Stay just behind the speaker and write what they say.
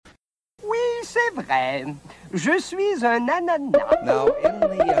c'est vrai. Je suis un ananas. Now, in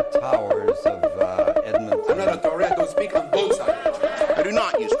the towers of Edmonton... I'm not a Tourette. Don't speak on both sides. I do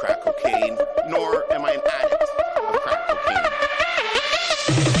not use crack cocaine, nor am I an addict of crack cocaine.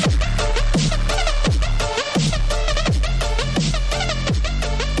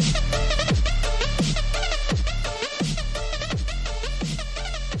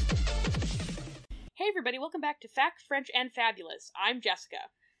 Hey everybody, welcome back to Fact, French, and Fabulous. I'm Jessica.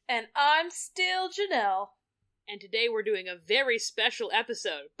 And I'm still Janelle. And today we're doing a very special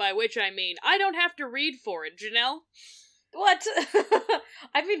episode, by which I mean I don't have to read for it, Janelle. What?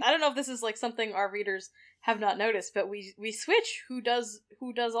 I mean, I don't know if this is like something our readers have not noticed, but we switch who does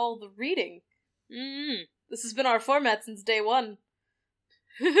all the reading. This has been our format since day one.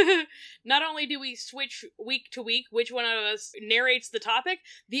 Not only do we switch week to week which one of us narrates the topic,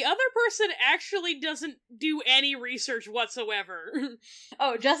 the other person actually doesn't do any research whatsoever.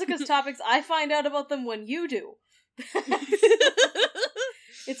 Oh, Jessica's topics, I find out about them when you do.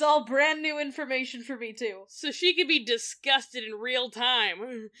 It's all brand new information for me too. So she can be disgusted in real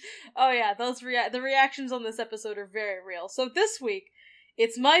time. Oh yeah, the reactions on this episode are very real. So this week,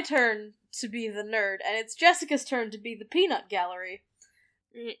 it's my turn to be the nerd, and it's Jessica's turn to be the peanut gallery.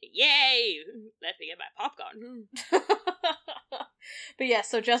 Yay! Let me get my popcorn. But yeah,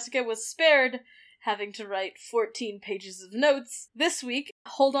 so Jessica was spared having to write 14 pages of notes. This week,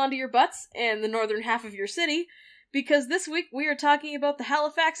 hold on to your butts and the northern half of your city, because this week we are talking about the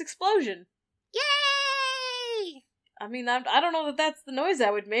Halifax explosion. Yay! I mean, I don't know that that's the noise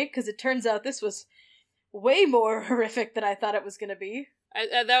I would make, because it turns out this was way more horrific than I thought it was going to be.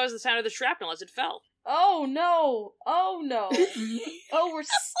 That was the sound of the shrapnel as it fell. Oh no! Oh no! Oh, we're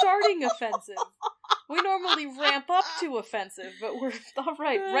starting offensive. We normally ramp up to offensive, but we're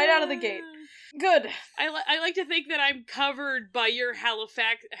alright, right out of the gate. Good. I like to think that I'm covered by your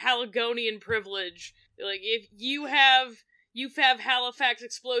Haligonian privilege. Like, if you have Halifax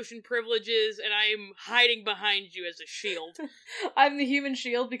explosion privileges, and I'm hiding behind you as a shield. I'm the human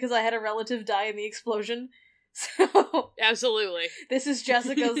shield because I had a relative die in the explosion. So absolutely, this is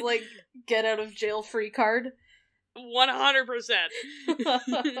Jessica's like get out of jail free card. 100%.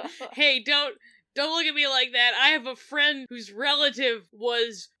 Hey, don't look at me like that. I have a friend whose relative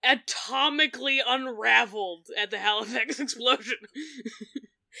was atomically unraveled at the Halifax explosion.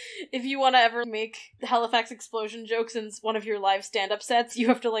 If you want to ever make the Halifax explosion jokes in one of your live stand-up sets, you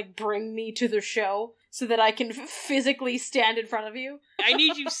have to like bring me to the show so that I can physically stand in front of you. I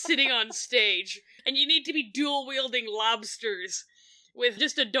need you sitting on stage, and you need to be dual-wielding lobsters with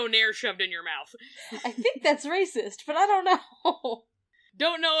just a donair shoved in your mouth. I think that's racist, but I don't know.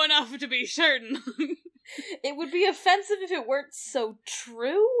 Don't know enough to be certain. It would be offensive if it weren't so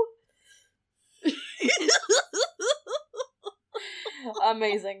true.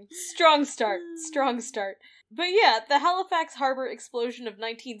 Amazing. Strong start. But yeah, the Halifax Harbor explosion of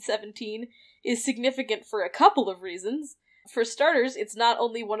 1917 is significant for a couple of reasons. For starters, it's not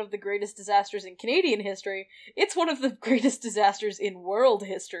only one of the greatest disasters in Canadian history, it's one of the greatest disasters in world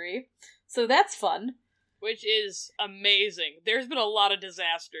history. So that's fun. Which is amazing. There's been a lot of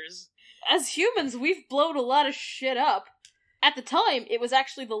disasters. As humans, we've blown a lot of shit up. At the time, it was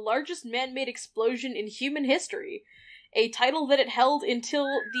actually the largest man-made explosion in human history, a title that it held until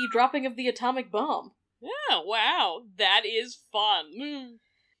the dropping of the atomic bomb. Yeah, wow. That is fun.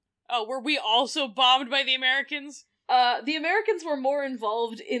 Oh, were we also bombed by the Americans? The Americans were more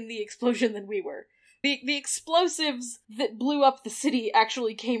involved in the explosion than we were. The explosives that blew up the city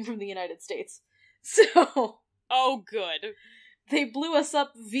actually came from the United States. So... Oh, good. They blew us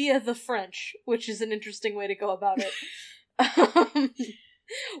up via the French, which is an interesting way to go about it.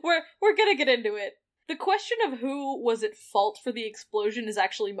 We're gonna get into it. The question of who was at fault for the explosion is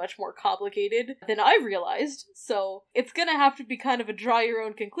actually much more complicated than I realized, so it's gonna have to be kind of a draw your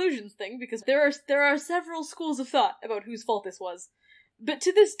own conclusions thing, because there are several schools of thought about whose fault this was. But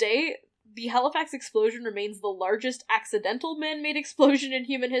to this day, the Halifax explosion remains the largest accidental man-made explosion in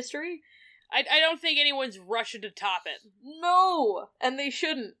human history. I don't think anyone's rushing to top it. No! And they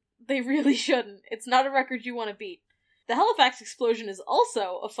shouldn't. They really shouldn't. It's not a record you want to beat. The Halifax explosion is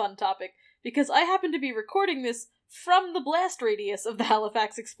also a fun topic, because I happen to be recording this from the blast radius of the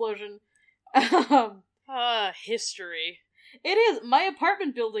Halifax explosion. History. It is. My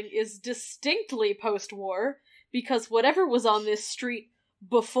apartment building is distinctly post-war, because whatever was on this street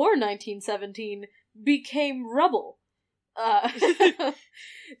before 1917 became rubble.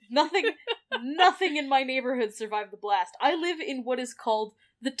 Nothing in my neighborhood survived the blast. I live in what is called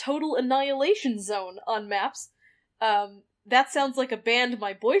the Total Annihilation Zone on maps. That sounds like a band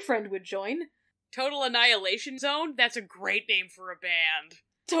my boyfriend would join. Total Annihilation Zone? That's a great name for a band.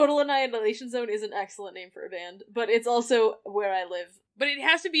 Total Annihilation Zone is an excellent name for a band, but it's also where I live. But it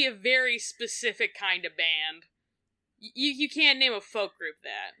has to be a very specific kind of band. You can't name a folk group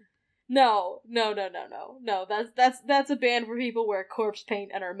that. No. That's a band where people wear corpse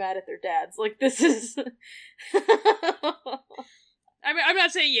paint and are mad at their dads. Like, this is... I mean, I'm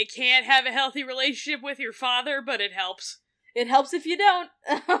not saying you can't have a healthy relationship with your father, but it helps. It helps if you don't.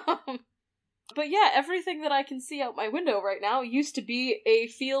 But yeah, everything that I can see out my window right now used to be a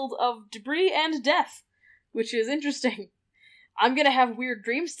field of debris and death, which is interesting. I'm gonna have weird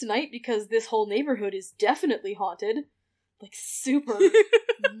dreams tonight because this whole neighborhood is definitely haunted. Like, super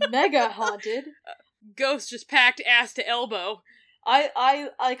mega haunted. Ghosts just packed ass to elbow.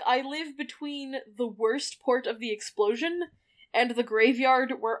 I live between the worst port of the explosion and the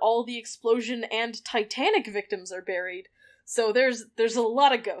graveyard where all the explosion and Titanic victims are buried. So there's a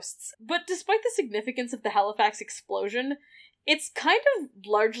lot of ghosts. But despite the significance of the Halifax explosion, it's kind of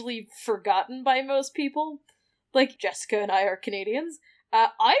largely forgotten by most people. Like, Jessica and I are Canadians.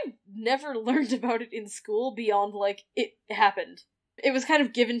 I've never learned about it in school beyond, like, it happened. It was kind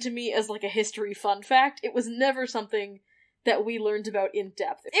of given to me as, like, a history fun fact. It was never something that we learned about in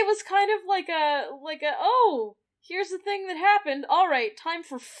depth. It was kind of like a, oh, here's the thing that happened. Alright, time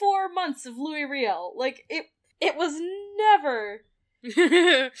for 4 months of Louis Riel. Like, it was never...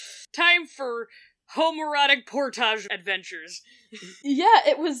 Time for homoerotic portage adventures. Yeah,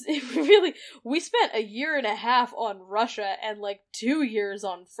 it really... We spent 1.5 years on Russia and, like, 2 years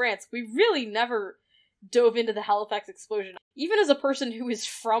on France. We really never dove into the Halifax explosion. Even as a person who is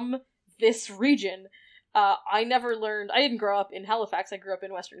from this region, I never learned... I didn't grow up in Halifax, I grew up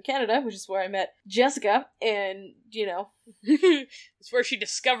in Western Canada, which is where I met Jessica, and, you know... It's where she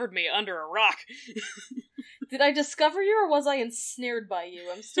discovered me, under a rock. Did I discover you, or was I ensnared by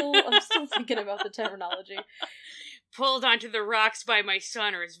you? I'm still thinking about the terminology. Pulled onto the rocks by my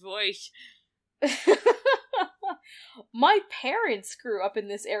sonner's voice. My parents grew up in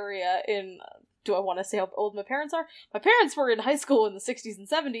this area in... Do I want to say how old my parents are? My parents were in high school in the 60s and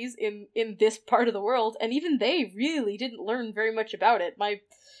 70s in this part of the world, and even they really didn't learn very much about it. My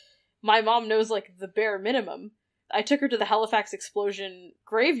mom knows, like, the bare minimum. I took her to the Halifax explosion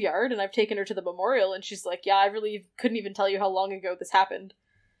graveyard, and I've taken her to the memorial, and she's like, yeah, I really couldn't even tell you how long ago this happened.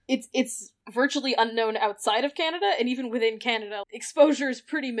 It's virtually unknown outside of Canada, and even within Canada, exposure is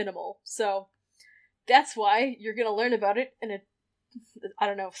pretty minimal. So that's why you're gonna learn about it in a,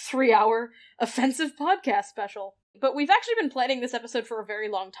 3-hour offensive podcast special. But we've actually been planning this episode for a very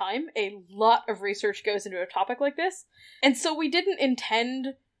long time. A lot of research goes into a topic like this, and so we didn't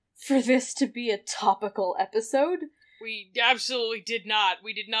intend for this to be a topical episode. We absolutely did not.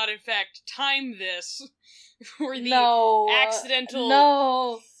 We did not, in fact, time this for the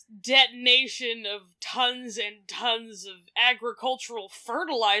accidental detonation of tons and tons of agricultural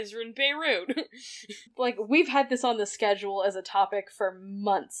fertilizer in Beirut. Like, we've had this on the schedule as a topic for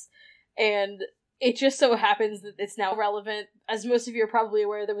months, and it just so happens that it's now relevant. As most of you are probably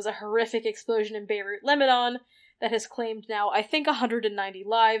aware, there was a horrific explosion in Beirut, Lebanon, that has claimed now, I think, 190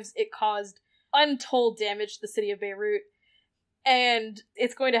 lives. It caused untold damage to the city of Beirut, and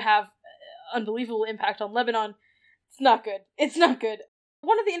it's going to have unbelievable impact on Lebanon. It's not good. It's not good.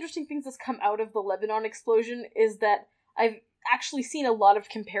 One of the interesting things that's come out of the Lebanon explosion is that I've actually seen a lot of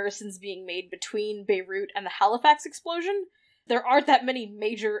comparisons being made between Beirut and the Halifax explosion. There aren't that many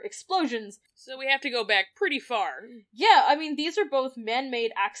major explosions. So we have to go back pretty far. Yeah, I mean, these are both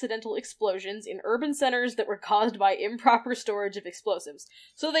man-made accidental explosions in urban centers that were caused by improper storage of explosives.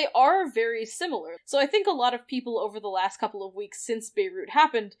 So they are very similar. So I think a lot of people over the last couple of weeks since Beirut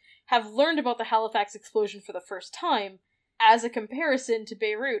happened have learned about the Halifax explosion for the first time as a comparison to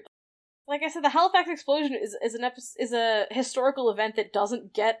Beirut. Like I said, the Halifax explosion is a historical event that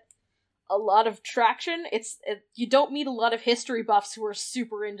doesn't get a lot of traction. You don't meet a lot of history buffs who are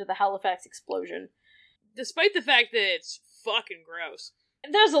super into the Halifax explosion. Despite the fact that it's fucking gross.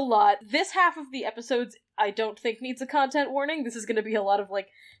 There's a lot. This half of the episodes I don't think needs a content warning. This is going to be a lot of, like,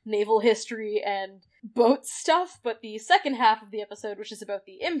 naval history and boat stuff, but the second half of the episode, which is about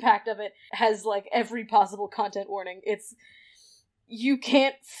the impact of it, has, like, every possible content warning. You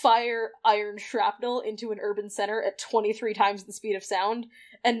can't fire iron shrapnel into an urban center at 23 times the speed of sound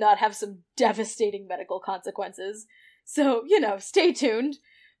and not have some devastating medical consequences. So, stay tuned.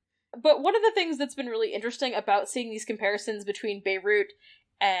 But one of the things that's been really interesting about seeing these comparisons between Beirut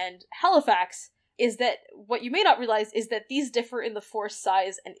and Halifax is that what you may not realize is that these differ in the force,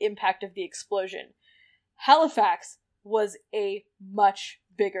 size, and impact of the explosion. Halifax was a much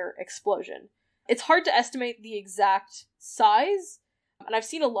bigger explosion. It's hard to estimate the exact size, and I've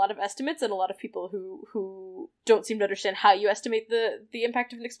seen a lot of estimates and a lot of people who don't seem to understand how you estimate the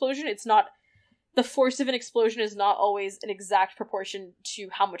impact of an explosion. It's not, the force of an explosion is not always an exact proportion to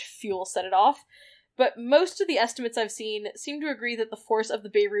how much fuel set it off. But most of the estimates I've seen seem to agree that the force of the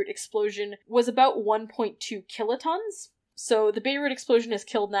Beirut explosion was about 1.2 kilotons. So the Beirut explosion has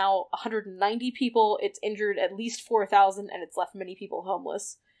killed now 190 people, it's injured at least 4,000, and it's left many people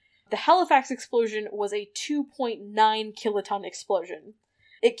homeless. The Halifax explosion was a 2.9 kiloton explosion.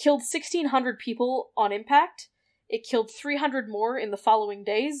 It killed 1,600 people on impact, it killed 300 more in the following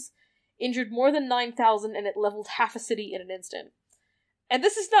days, injured more than 9,000, and it leveled half a city in an instant. And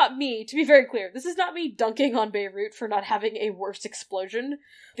this is not me, to be very clear, this is not me dunking on Beirut for not having a worse explosion.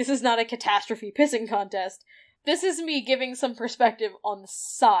 This is not a catastrophe pissing contest. This is me giving some perspective on the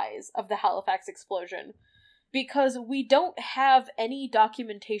size of the Halifax explosion. Because we don't have any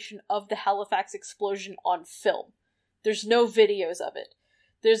documentation of the Halifax explosion on film. There's no videos of it.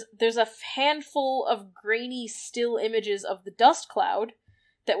 There's a handful of grainy still images of the dust cloud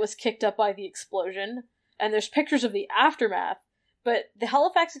that was kicked up by the explosion, and there's pictures of the aftermath, but the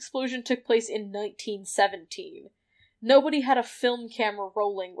Halifax explosion took place in 1917. Nobody had a film camera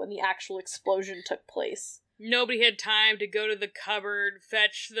rolling when the actual explosion took place. Nobody had time to go to the cupboard,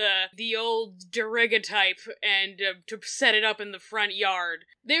 fetch the old daguerreotype, and to set it up in the front yard.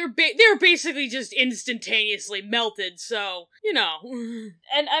 They were basically just instantaneously melted, so, you know.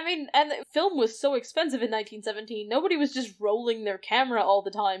 And the film was so expensive in 1917, nobody was just rolling their camera all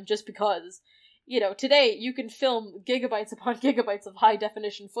the time just because. You know, today you can film gigabytes upon gigabytes of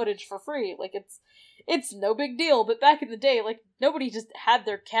high-definition footage for free. Like, it's no big deal, but back in the day, like, nobody just had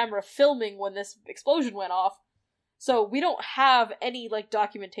their camera filming when this explosion went off. So we don't have any, like,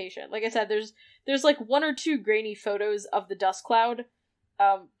 documentation. Like I said, there's like one or two grainy photos of the dust cloud,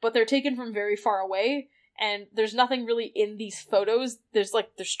 but they're taken from very far away, and there's nothing really in these photos. There's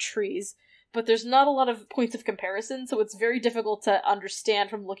trees, but there's not a lot of points of comparison, so it's very difficult to understand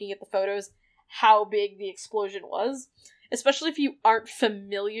from looking at the photos how big the explosion was, especially if you aren't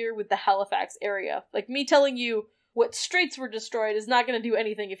familiar with the Halifax area. Like, me telling you what streets were destroyed is not going to do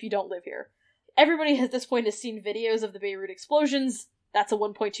anything if you don't live here. Everybody at this point has seen videos of the Beirut explosions. That's a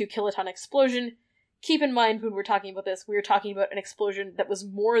 1.2 kiloton explosion. Keep in mind, when we're talking about this, we were talking about an explosion that was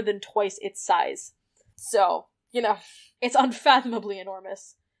more than twice its size. So, you know, it's unfathomably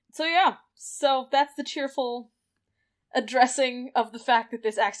enormous. So yeah, so that's the cheerful addressing of the fact that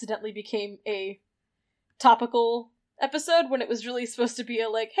this accidentally became a topical episode when it was really supposed to be a,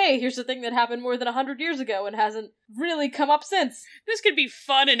 like, hey, here's the thing that happened more than 100 years ago and hasn't really come up since. This could be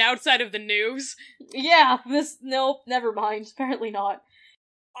fun and outside of the news. Yeah, nope, never mind. Apparently not.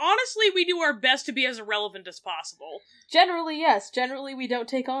 Honestly, we do our best to be as irrelevant as possible. Generally, yes. Generally, we don't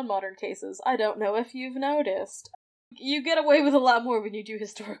take on modern cases. I don't know if you've noticed. You get away with a lot more when you do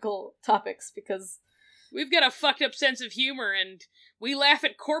historical topics, because we've got a fucked up sense of humor, and we laugh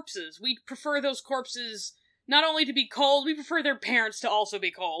at corpses. We prefer those corpses not only to be cold, we prefer their parents to also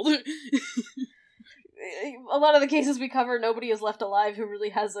be cold. A lot of the cases we cover, nobody is left alive who really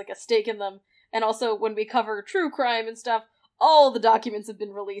has, like, a stake in them. And also, when we cover true crime and stuff, all the documents have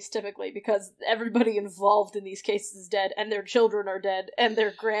been released, typically, because everybody involved in these cases is dead, and their children are dead, and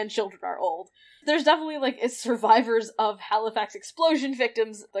their grandchildren are old. There's definitely, like, survivors of Halifax explosion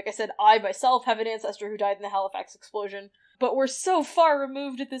victims. Like I said, I myself have an ancestor who died in the Halifax explosion, but we're so far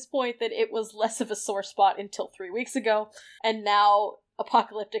removed at this point that it was less of a sore spot until 3 weeks ago, and now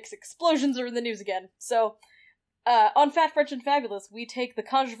apocalyptic explosions are in the news again. So, on Fat, French, and Fabulous, we take the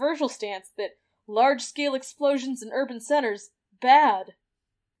controversial stance that large-scale explosions in urban centers, bad.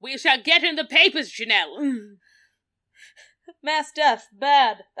 We shall get in the papers, Janelle. Mass death,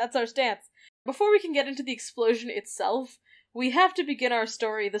 bad. That's our stance. Before we can get into the explosion itself, we have to begin our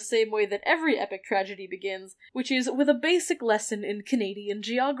story the same way that every epic tragedy begins, which is with a basic lesson in Canadian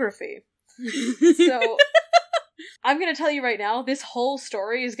geography. So, I'm gonna tell you right now, this whole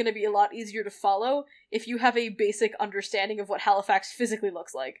story is gonna be a lot easier to follow if you have a basic understanding of what Halifax physically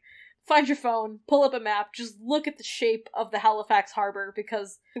looks like. Find your phone, pull up a map, just look at the shape of the Halifax harbor,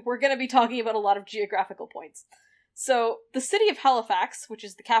 because we're gonna be talking about a lot of geographical points. So, the city of Halifax, which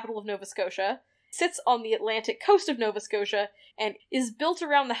is the capital of Nova Scotia, sits on the Atlantic coast of Nova Scotia and is built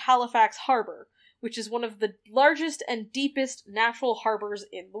around the Halifax Harbor, which is one of the largest and deepest natural harbors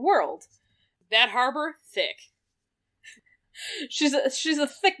in the world. That harbor, thick. She's a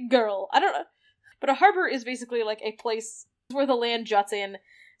thick girl. I don't know. But a harbor is basically like a place where the land juts in,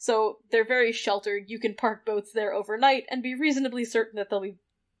 so they're very sheltered. You can park boats there overnight and be reasonably certain that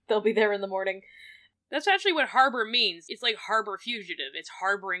they'll be there in the morning. That's actually what harbor means. It's like harbor fugitive. It's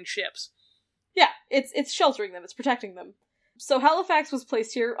harboring ships. Yeah, it's sheltering them, it's protecting them. So Halifax was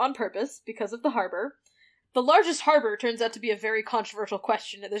placed here on purpose because of the harbor, The largest harbor turns out to be a very controversial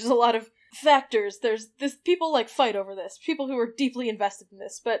question. There's a lot of factors. There's this people fight over this. People who are deeply invested in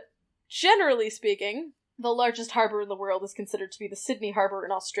this. But generally speaking, the largest harbor in the world is considered to be the Sydney Harbor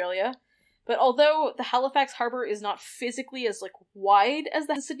in Australia. But although the Halifax Harbor is not physically as wide as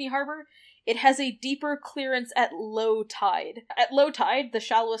the Sydney Harbor, it has a deeper clearance at low tide. At low tide, the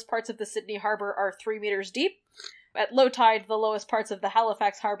shallowest parts of the Sydney Harbor are 3 meters deep. At low tide, the lowest parts of the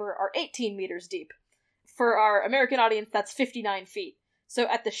Halifax Harbor are 18 meters deep. For our American audience, that's 59 feet. So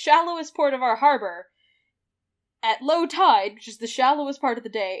at the shallowest port of our harbor, at low tide, which is the shallowest part of the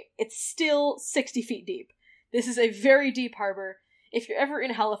day, it's still 60 feet deep. This is a very deep harbor. If you're ever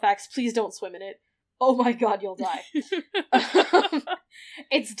in Halifax, please don't swim in it. Oh my god, you'll die.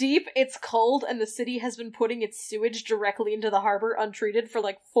 It's deep, it's cold, and the city has been putting its sewage directly into the harbor untreated for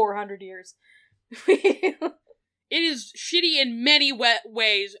 400 years. It is shitty in many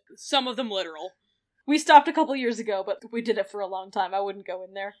ways, some of them literal. We stopped a couple years ago, but we did it for a long time. I wouldn't go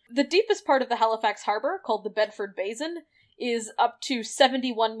in there. The deepest part of the Halifax Harbor, called the Bedford Basin, is up to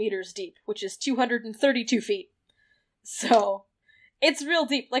 71 meters deep, which is 232 feet. So, it's real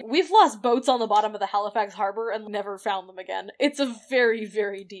deep. We've lost boats on the bottom of the Halifax Harbor and never found them again. It's a very,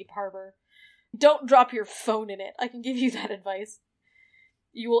 very deep harbor. Don't drop your phone in it. I can give you that advice.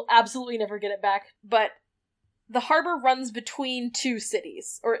 You will absolutely never get it back. But the harbor runs between two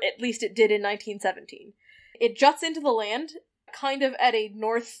cities, or at least it did in 1917. It juts into the land, kind of at a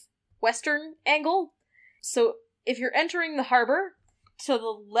northwestern angle. So if you're entering the harbor, to the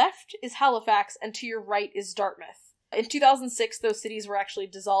left is Halifax, and to your right is Dartmouth. In 2006, those cities were actually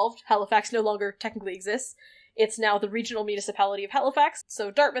dissolved. Halifax no longer technically exists. It's now the regional municipality of Halifax.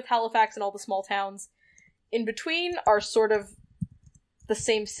 So Dartmouth, Halifax, and all the small towns in between are sort of the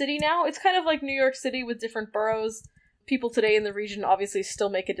same city now. It's kind of like New York City with different boroughs. People today in the region obviously still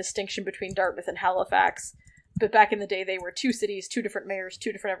make a distinction between Dartmouth and Halifax, but back in the day they were two cities, two different mayors,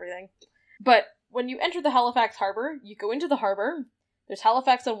 two different everything. But when you enter the Halifax Harbor, you go into the harbor, there's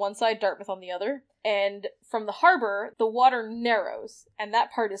Halifax on one side, Dartmouth on the other, and from the harbor, the water narrows, and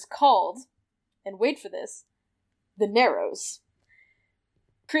that part is called, and wait for this, the Narrows.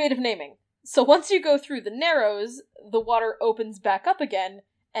 Creative naming. So once you go through the Narrows, the water opens back up again,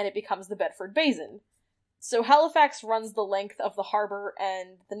 and it becomes the Bedford Basin. So Halifax runs the length of the harbor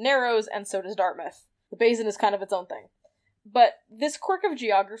and the Narrows, and so does Dartmouth. The basin is kind of its own thing. But this quirk of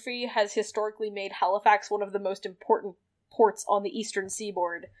geography has historically made Halifax one of the most important ports on the eastern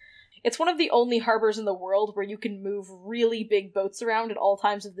seaboard. It's one of the only harbors in the world where you can move really big boats around at all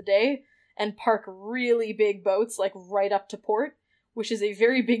times of the day, and park really big boats, right up to port, which is a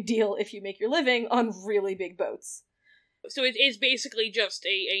very big deal if you make your living on really big boats. So it's basically just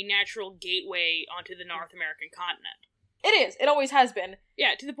a natural gateway onto the North American continent. It is. It always has been.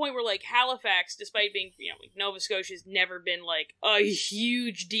 Yeah, to the point where, Halifax, despite being, Nova Scotia's never been, a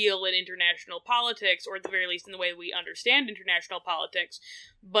huge deal in international politics, or at the very least in the way we understand international politics.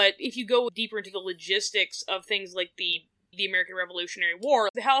 But if you go deeper into the logistics of things like the American Revolutionary War,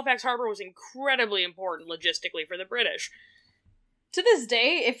 the Halifax Harbor was incredibly important logistically for the British. To this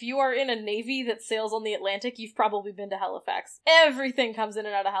day, if you are in a navy that sails on the Atlantic, you've probably been to Halifax. Everything comes in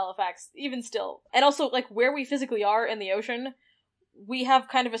and out of Halifax, even still. And also, where we physically are in the ocean, we have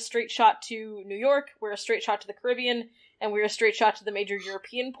kind of a straight shot to New York, we're a straight shot to the Caribbean, and we're a straight shot to the major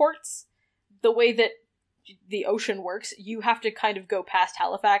European ports. The way that the ocean works, you have to kind of go past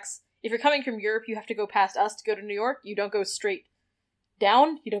Halifax. If you're coming from Europe, you have to go past us to go to New York. You don't go straight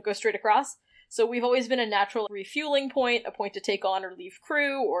down, you don't go straight across. So we've always been a natural refueling point, a point to take on or leave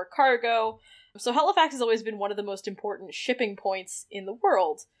crew or cargo. So Halifax has always been one of the most important shipping points in the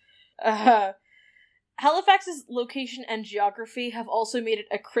world. Halifax's location and geography have also made it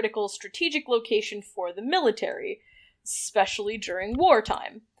a critical strategic location for the military, especially during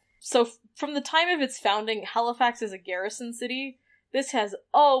wartime. So from the time of its founding, Halifax is a garrison city. This has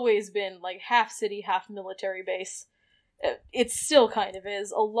always been half city, half military base. It still kind of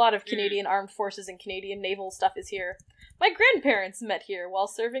is. A lot of Canadian Armed Forces and Canadian Naval stuff is here. My grandparents met here while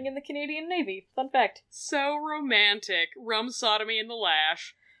serving in the Canadian Navy. Fun fact. So romantic. Rum sodomy and the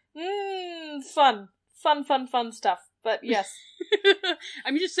lash. Fun. Fun stuff. But yes.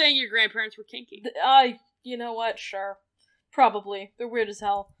 I'm just saying your grandparents were kinky. You know what? Sure. Probably. They're weird as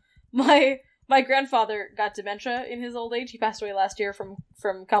hell. My grandfather got dementia in his old age. He passed away last year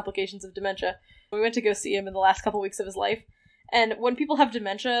from complications of dementia. We went to go see him in the last couple weeks of his life. And when people have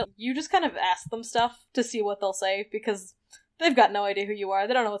dementia, you just kind of ask them stuff to see what they'll say, because they've got no idea who you are.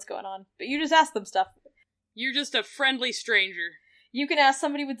 They don't know what's going on. But you just ask them stuff. You're just a friendly stranger. You can ask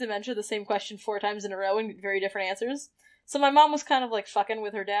somebody with dementia the same question 4 times in a row and get very different answers. So my mom was kind of fucking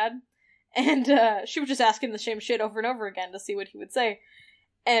with her dad. And she was just asking the same shit over and over again to see what he would say.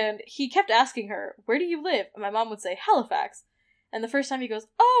 And he kept asking her, "Where do you live?" And my mom would say, "Halifax." And the first time he goes,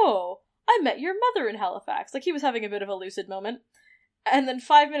 "Oh, I met your mother in Halifax." Like he was having a bit of a lucid moment. And then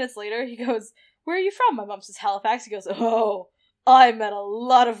 5 minutes later, he goes, "Where are you from?" My mom says, "Halifax." He goes, "Oh, I met a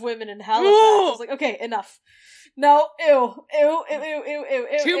lot of women in Halifax." I was like, okay, enough. No, ew.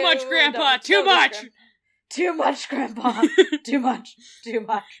 Too much, Grandpa, too much! Too much, Grandpa. Too much.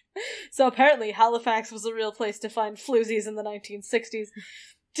 So apparently Halifax was a real place to find floozies in the 1960s.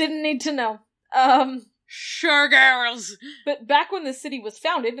 Didn't need to know. Sure, girls! But back when the city was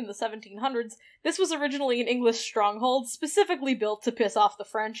founded in the 1700s, this was originally an English stronghold, specifically built to piss off the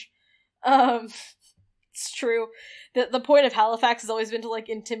French. It's true. The point of Halifax has always been to, like,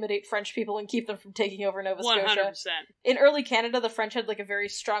 intimidate French people and keep them from taking over Nova Scotia. 100%. In early Canada, the French had, like, a very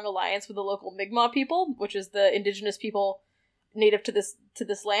strong alliance with the local Mi'kmaq people, which is the indigenous people native to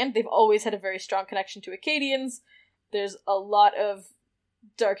this land. They've always had a very strong connection to Acadians. There's a lot of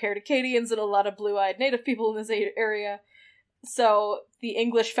dark-haired Acadians and a lot of blue-eyed native people in this area. So the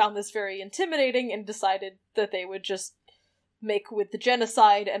English found this very intimidating and decided that they would just make with the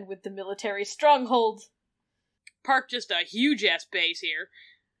genocide and with the military stronghold. Park just a huge-ass base here.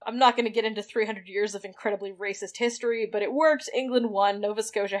 I'm not going to get into 300 years of incredibly racist history, but it worked. England won. Nova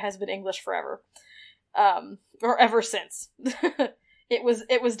Scotia has been English forever. Or ever since. It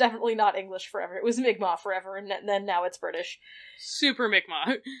was definitely not English forever. It was Mi'kmaq forever, and then now it's British. Super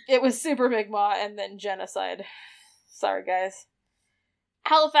Mi'kmaq. It was super Mi'kmaq, and then genocide. Sorry, guys.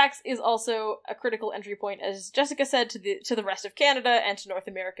 Halifax is also a critical entry point, as Jessica said, to the rest of Canada and to North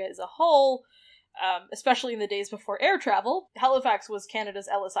America as a whole. Especially in the days before air travel, Halifax was Canada's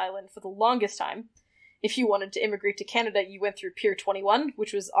Ellis Island for the longest time. If you wanted to immigrate to Canada, you went through Pier 21,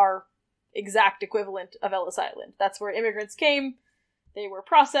 which was our exact equivalent of Ellis Island. That's where immigrants came. They were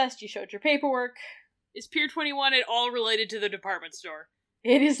processed, you showed your paperwork. Is Pier 21 at all related to the department store?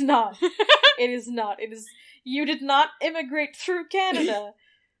 It is not. It is not. You did not immigrate through Canada.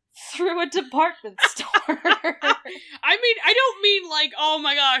 Through a department store. I mean, I don't mean like, oh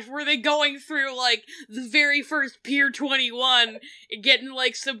my gosh, were they going through like the very first Pier 21 and getting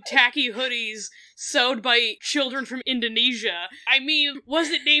like some tacky hoodies sewed by children from Indonesia? I mean, was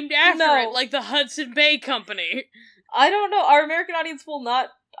it named after it, like the Hudson Bay Company? I don't know. Our American audience will not,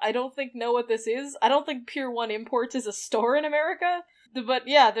 I don't think, know what this is. I don't think Pier 1 Imports is a store in America. But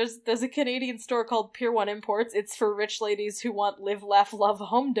yeah, there's a Canadian store called Pier 1 Imports. It's for rich ladies who want live, laugh, love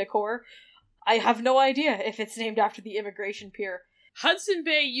home decor. I have no idea if it's named after the immigration pier. Hudson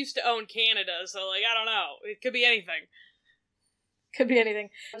Bay used to own Canada, so like, I don't know. It could be anything. Could be anything.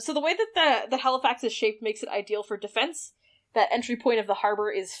 So the way that Halifax is shaped makes it ideal for defense. That entry point of the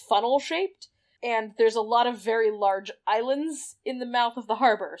harbor is funnel-shaped, and there's a lot of very large islands in the mouth of the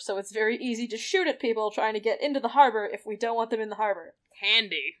harbor, so it's very easy to shoot at people trying to get into the harbor if we don't want them in the harbor.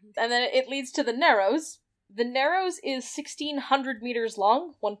 Handy. And then it leads to the Narrows. The Narrows is 1,600 meters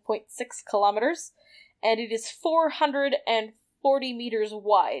long, 1.6 kilometers, and it is 440 meters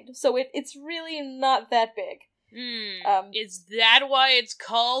wide, so it's really not that big. Is that why it's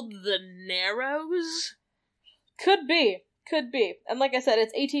called the Narrows? Could be. And like I said,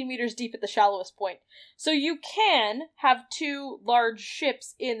 it's 18 meters deep at the shallowest point. So you can have two large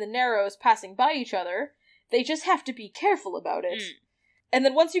ships in the Narrows passing by each other. They just have to be careful about it. And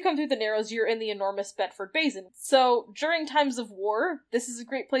then once you come through the Narrows, you're in the enormous Bedford Basin. So during times of war, this is a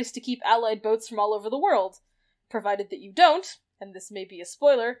great place to keep Allied boats from all over the world. Provided that you don't, and this may be a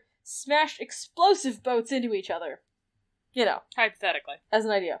spoiler, smash explosive boats into each other. You know. Hypothetically. As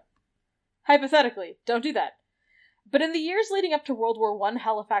an idea. Hypothetically. Don't do that. But in the years leading up to World War I,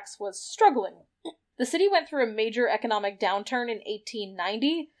 Halifax was struggling. The city went through a major economic downturn in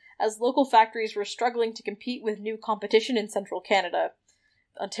 1890, as local factories were struggling to compete with new competition in central Canada.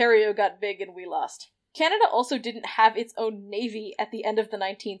 Ontario got big and we lost. Canada also didn't have its own navy at the end of the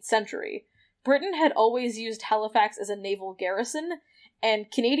 19th century. Britain had always used Halifax as a naval garrison,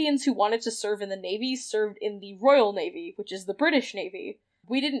 and Canadians who wanted to serve in the navy served in the Royal Navy, which is the British Navy.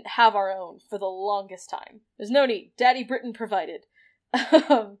 We didn't have our own for the longest time. There's no need. Daddy Britain provided.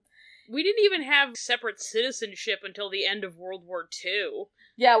 We didn't even have separate citizenship until the end of World War II.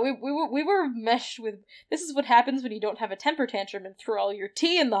 Yeah, we were meshed with... This is what happens when you don't have a temper tantrum and throw all your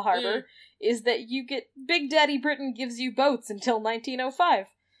tea in the harbor, is that you get... Big Daddy Britain gives you boats until 1905.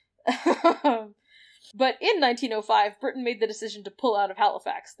 But in 1905, Britain made the decision to pull out of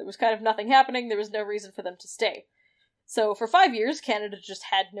Halifax. There was kind of nothing happening, there was no reason for them to stay. So for 5 years, Canada just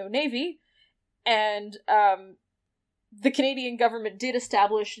had no navy, and the Canadian government did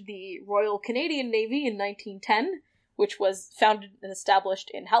establish the Royal Canadian Navy in 1910, which was founded and established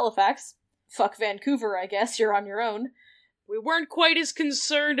in Halifax. fuck Vancouver, I guess, you're on your own. We weren't quite as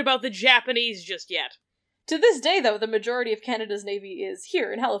concerned about the Japanese just yet. To this day, though, the majority of Canada's navy is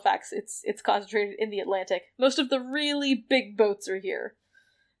here in Halifax. It's concentrated in the Atlantic. Most of the really big boats are here.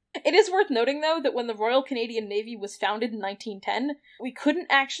 It is worth noting, though, that when the Royal Canadian Navy was founded in 1910, we couldn't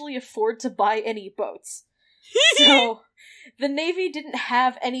actually afford to buy any boats. So, the Navy didn't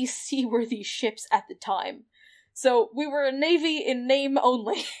have any seaworthy ships at the time. So, we were a navy in name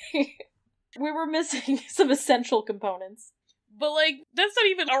only. We were missing some essential components. But, like, that's not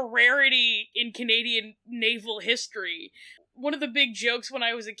even a rarity in Canadian naval history. One of the big jokes when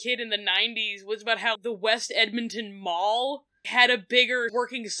I was a kid in the 90s was about how the West Edmonton Mall had a bigger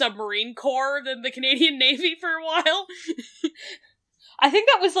working submarine corps than the Canadian Navy for a while. I think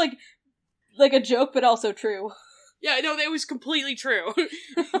that was, like a joke, but also true. Yeah, no, that was completely true.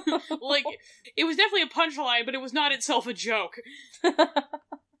 Like, it was definitely a punchline, but it was not itself a joke.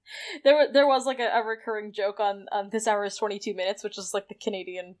 There was like a recurring joke on This Hour is 22 Minutes, which is like the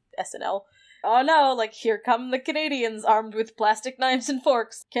Canadian SNL. Oh no, like, here come the Canadians armed with plastic knives and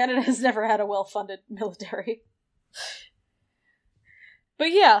forks. Canada has never had a well-funded military.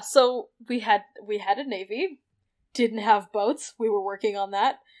 But yeah, so we had a navy, didn't have boats, we were working on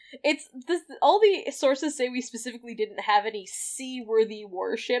that. All the sources say we specifically didn't have any seaworthy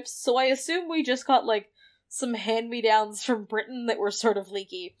warships, so I assume we just got, like, some hand-me-downs from Britain that were sort of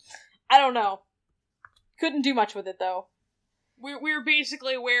leaky. I don't know. Couldn't do much with it, though. We're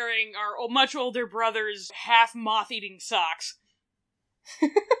basically wearing our much older brother's half moth-eating socks.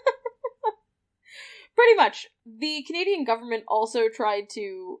 Pretty much. The Canadian government also tried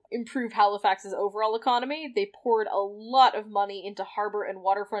to improve Halifax's overall economy. They poured a lot of money into harbour and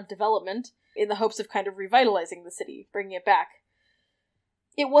waterfront development in the hopes of kind of revitalizing the city, bringing it back.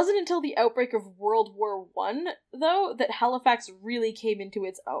 It wasn't until the outbreak of World War I, though, that Halifax really came into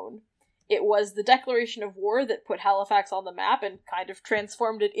its own. It was the declaration of war that put Halifax on the map and kind of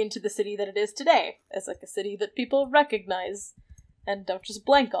transformed it into the city that it is today, as like a city that people recognize and don't just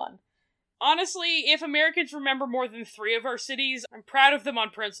blank on. Honestly, if Americans remember more than 3 of our cities, I'm proud of them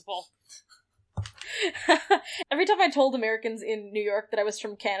on principle. Every time I told Americans in New York that I was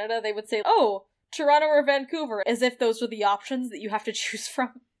from Canada, they would say, "Oh, Toronto or Vancouver," as if those were the options that you have to choose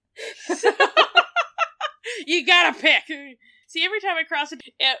from. You gotta pick! See, every time I cross it,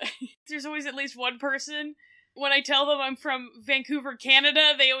 there's always at least one person. When I tell them I'm from Vancouver,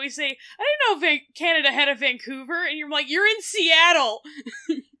 Canada, they always say, "I didn't know Canada had a Vancouver," and you're like, "You're in Seattle!"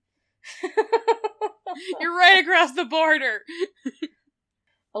 You're right across the border.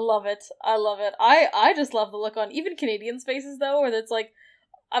 I love it. I love it. I just love the look on even Canadians' faces, though, where it's like,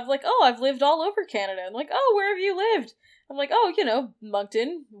 I've lived all over Canada. I'm like, "Oh, where have you lived?" I'm like, "Oh,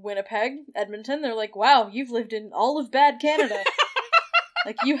 Moncton, Winnipeg, Edmonton." They're like, "Wow, you've lived in all of bad Canada."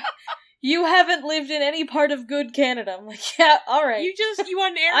 Like, you haven't lived in any part of good Canada. I'm like, "Yeah, alright." You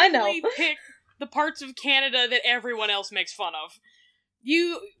unerringly pick the parts of Canada that everyone else makes fun of.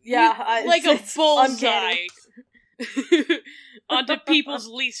 Like a bullseye onto people's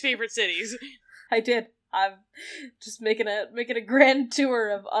least favorite cities. I did. I'm just making a grand tour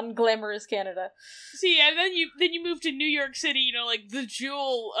of unglamorous Canada. See, and then you move to New York City, like the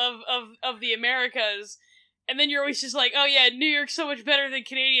jewel of the Americas, and then you're always just like, "Oh yeah, New York's so much better than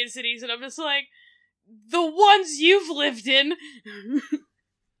Canadian cities," and I'm just like, the ones you've lived in.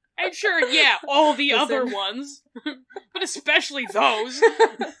 I'm sure, yeah, all the other ones. But especially those.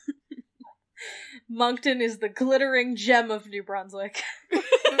 Moncton is the glittering gem of New Brunswick.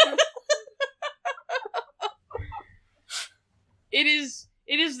 It is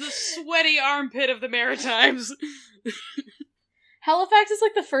the sweaty armpit of the Maritimes. Halifax is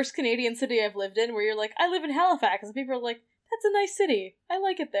like the first Canadian city I've lived in where you're like, "I live in Halifax," and people are like, "That's a nice city. I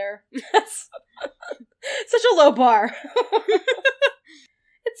like it there." That's such a low bar.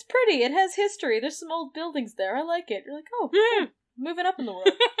 It's pretty. It has history. There's some old buildings there. I like it. You're like, "Oh, cool. Moving up in the world."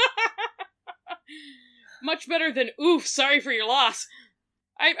 Much better than, "Oof, sorry for your loss."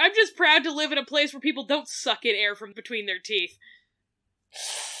 I'm just proud to live in a place where people don't suck in air from between their teeth.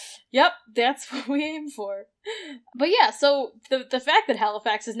 Yep, that's what we aim for. But yeah, so the fact that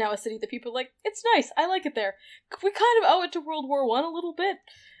Halifax is now a city that people are like, "It's nice, I like it there." We kind of owe it to World War I a little bit.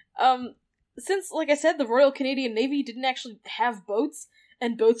 Since, like I said, the Royal Canadian Navy didn't actually have boats,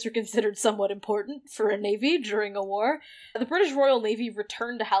 and boats are considered somewhat important for a navy during a war, the British Royal Navy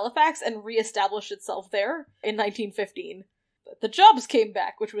returned to Halifax and re-established itself there in 1915. The jobs came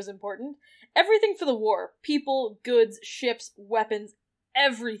back, which was important. Everything for the war, people, goods, ships, weapons,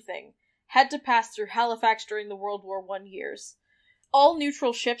 everything, had to pass through Halifax during the World War I years. All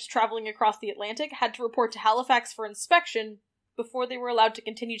neutral ships traveling across the Atlantic had to report to Halifax for inspection before they were allowed to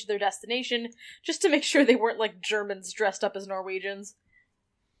continue to their destination, just to make sure they weren't like Germans dressed up as Norwegians.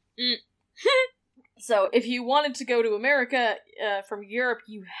 So, if you wanted to go to America from Europe,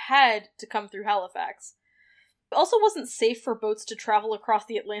 you had to come through Halifax. It also wasn't safe for boats to travel across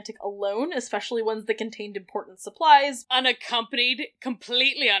the Atlantic alone, especially ones that contained important supplies. Unaccompanied,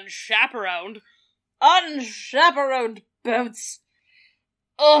 completely unchaperoned. Unchaperoned boats!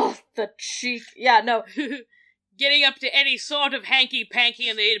 Ugh, the cheek. Yeah, no. Getting up to any sort of hanky-panky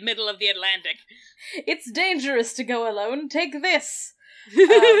in the middle of the Atlantic. It's dangerous to go alone. Take this!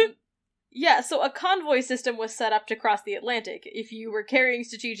 Yeah, so a convoy system was set up to cross the Atlantic. If you were carrying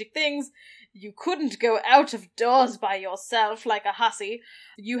strategic things, you couldn't go out of doors by yourself like a hussy.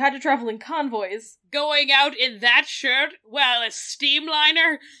 You had to travel in convoys. Going out in that shirt? Well, a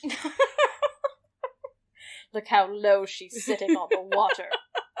steamliner? Look how low she's sitting on the water.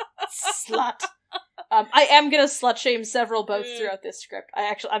 Slut. I am gonna slut-shame several boats throughout this script.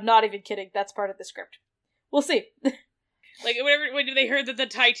 I'm not even kidding. That's part of the script. We'll see. Like, when they heard that the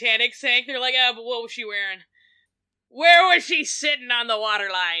Titanic sank, they're like, oh, but what was she wearing? Where was she sitting on the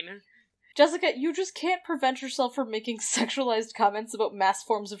waterline? Jessica, you just can't prevent yourself from making sexualized comments about mass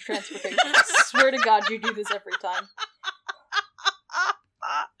forms of transportation. I swear to God you do this every time.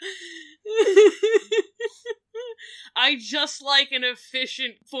 I just like an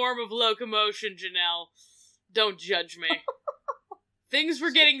efficient form of locomotion, Janelle. Don't judge me. Things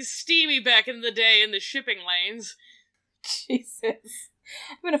were getting steamy back in the day in the shipping lanes. Jesus.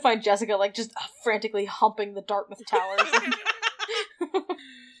 I'm gonna find Jessica, like, just frantically humping the Dartmouth Towers.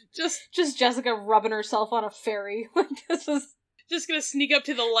 Just Jessica rubbing herself on a ferry. Like, this is... Just gonna sneak up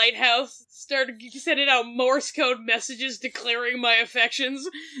to the lighthouse, start sending out Morse code messages declaring my affections.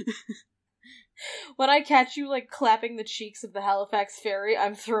 When I catch you, like, clapping the cheeks of the Halifax ferry,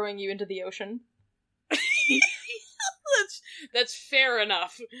 I'm throwing you into the ocean. That's fair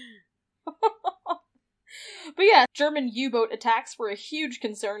enough. But yeah, German U-boat attacks were a huge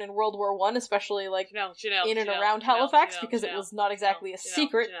concern in World War I, especially, like, Janelle, in and around Halifax, because it was not exactly a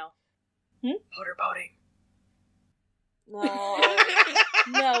secret. Motorboating. No.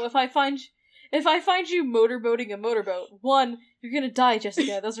 No, if I find you motorboating a motorboat, 1, you're gonna die,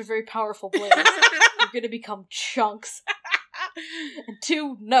 Jessica. Those are very powerful blades. You're gonna become chunks. And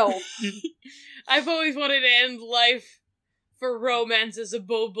 2, no. I've always wanted to end life for romances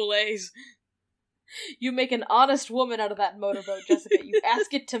above belays. You make an honest woman out of that motorboat, Jessica. You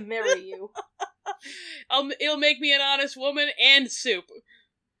ask it to marry you. It'll make me an honest woman and soup.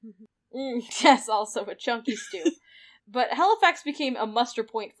 Yes, also a chunky stew. But Halifax became a muster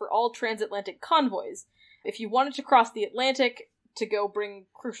point for all transatlantic convoys. If you wanted to cross the Atlantic to go bring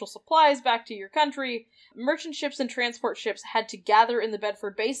crucial supplies back to your country, merchant ships and transport ships had to gather in the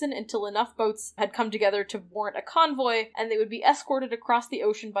Bedford Basin until enough boats had come together to warrant a convoy, and they would be escorted across the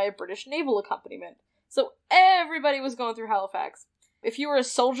ocean by a British naval accompaniment. So everybody was going through Halifax. If you were a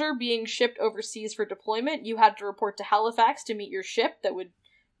soldier being shipped overseas for deployment, you had to report to Halifax to meet your ship that would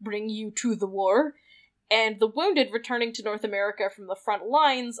bring you to the war. And the wounded returning to North America from the front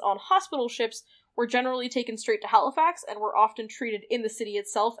lines on hospital ships were generally taken straight to Halifax and were often treated in the city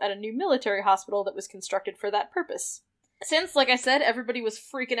itself at a new military hospital that was constructed for that purpose. Since, like I said, everybody was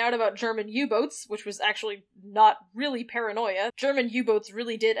freaking out about German U-boats, which was actually not really paranoia, German U-boats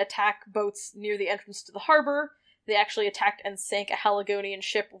really did attack boats near the entrance to the harbor. They actually attacked and sank a Haligonian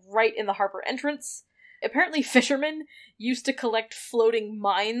ship right in the harbor entrance. Apparently fishermen used to collect floating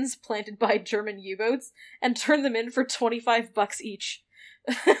mines planted by German U-boats and turn them in for $25 each.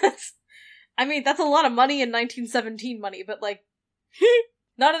 I mean, that's a lot of money in 1917 money, but, like,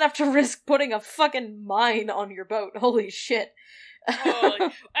 not enough to risk putting a fucking mine on your boat. Holy shit. I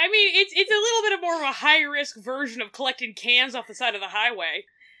mean, it's a little bit more of a high-risk version of collecting cans off the side of the highway.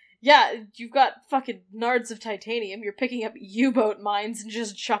 Yeah, you've got fucking nards of titanium, you're picking up U-boat mines and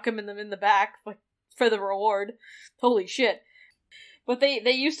just chucking them in the back, like, for the reward. Holy shit. But they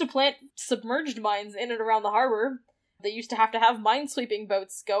used to plant submerged mines in and around the harbor. They used to have minesweeping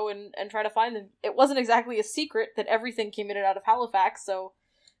boats go and try to find them. It wasn't exactly a secret that everything came in and out of Halifax, so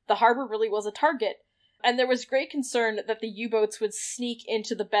the harbor really was a target. And there was great concern that the U-boats would sneak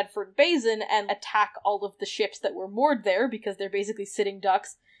into the Bedford Basin and attack all of the ships that were moored there, because they're basically sitting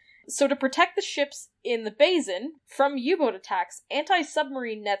ducks. So to protect the ships in the basin from U-boat attacks,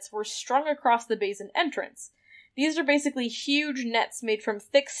 anti-submarine nets were strung across the basin entrance. These are basically huge nets made from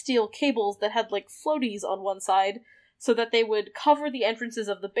thick steel cables that had, like, floaties on one side, so that they would cover the entrances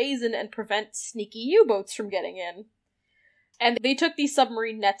of the basin and prevent sneaky U-boats from getting in. And they took these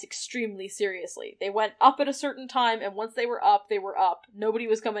submarine nets extremely seriously. They went up at a certain time, and once they were up, they were up. Nobody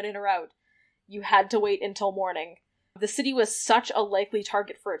was coming in or out. You had to wait until morning. The city was such a likely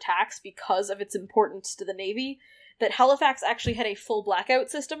target for attacks because of its importance to the Navy that Halifax actually had a full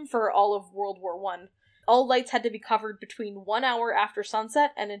blackout system for all of World War I. All lights had to be covered between 1 hour after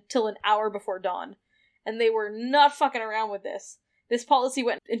sunset and until an hour before dawn. And they were not fucking around with this. This policy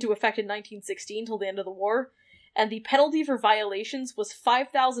went into effect in 1916 till the end of the war, and the penalty for violations was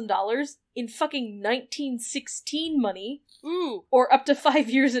 $5,000 in fucking 1916 money. Ooh. Or up to 5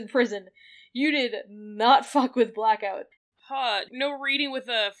 years in prison. You did not fuck with blackout. No reading with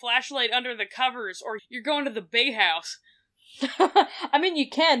a flashlight under the covers, or you're going to the Bay House. I mean, you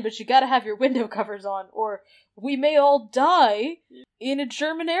can, but you gotta have your window covers on, or we may all die in a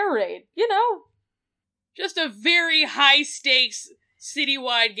German air raid. You know. Just a very high-stakes,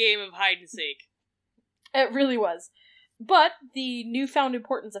 citywide game of hide-and-seek. It really was. But the newfound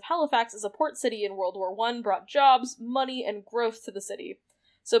importance of Halifax as a port city in World War I brought jobs, money, and growth to the city.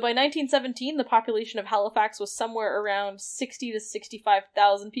 So by 1917, the population of Halifax was somewhere around 60 to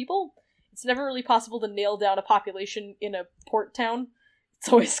 65,000 people. It's never really possible to nail down a population in a port town. It's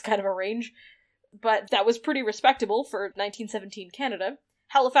always kind of a range. But that was pretty respectable for 1917 Canada.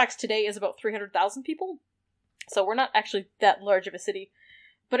 Halifax today is about 300,000 people. So we're not actually that large of a city.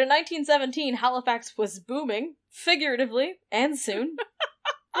 But in 1917, Halifax was booming, figuratively, and soon.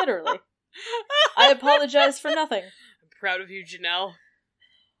 Literally. I apologize for nothing. I'm proud of you, Janelle.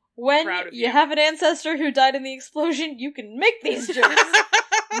 When you have an ancestor who died in the explosion, you can make these jokes.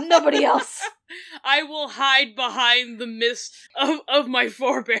 Nobody else. I will hide behind the mist of my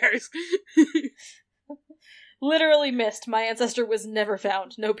forebears. Literally missed. My ancestor was never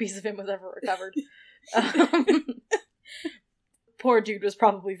found. No piece of him was ever recovered. Poor dude was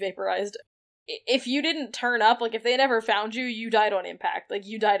probably vaporized. If you didn't turn up, like if they never found you, you died on impact. Like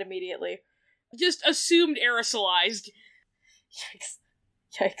you died immediately. Just assumed aerosolized. Yikes.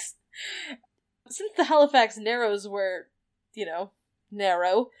 Since the Halifax Narrows were,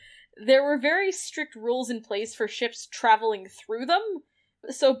 narrow, there were very strict rules in place for ships traveling through them.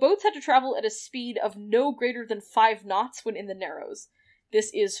 So boats had to travel at a speed of no greater than 5 knots when in the Narrows.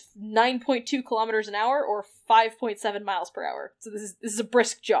 This is 9.2 kilometers an hour or 5.7 miles per hour. So this is a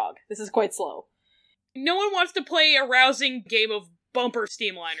brisk jog. This is quite slow. No one wants to play a rousing game of bumper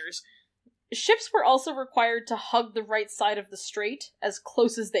steamliners. Ships were also required to hug the right side of the strait as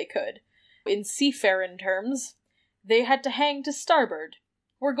close as they could. In seafaring terms, they had to hang to starboard.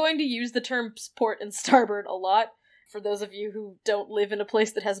 We're going to use the terms port and starboard a lot. For those of you who don't live in a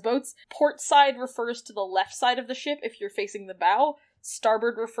place that has boats, port side refers to the left side of the ship if you're facing the bow.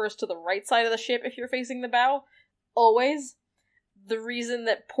 Starboard refers to the right side of the ship if you're facing the bow. Always. The reason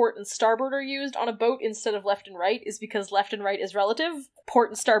that port and starboard are used on a boat instead of left and right is because left and right is relative. Port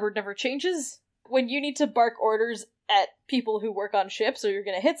and starboard never changes. When you need to bark orders at people who work on ships or you're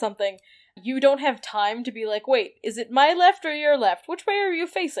gonna hit something, you don't have time to be like, wait, is it my left or your left? Which way are you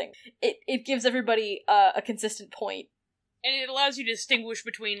facing? It gives everybody a consistent point. And it allows you to distinguish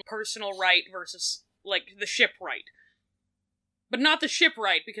between personal right versus, like, the shipwright. But not the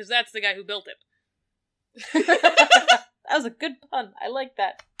shipwright, because that's the guy who built it. That was a good pun. I like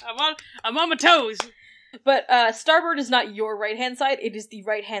that. I'm on my toes. But starboard is not your right-hand side, it is the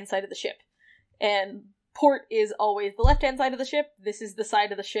right-hand side of the ship. And port is always the left-hand side of the ship. This is the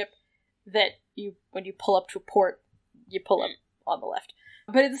side of the ship that when you pull up to a port, you pull up on the left.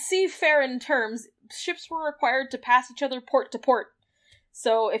 But in seafaring terms, ships were required to pass each other port to port.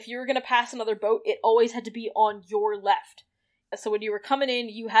 So if you were going to pass another boat, it always had to be on your left. So when you were coming in,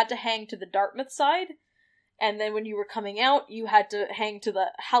 you had to hang to the Dartmouth side. And then when you were coming out, you had to hang to the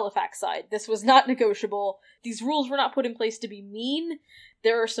Halifax side. This was not negotiable. These rules were not put in place to be mean.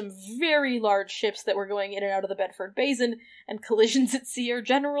 There are some very large ships that were going in and out of the Bedford Basin, and collisions at sea are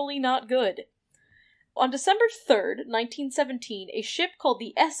generally not good. On December 3rd, 1917, a ship called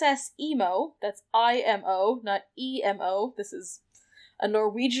the SS Imo, that's I-M-O, not E-M-O, this is a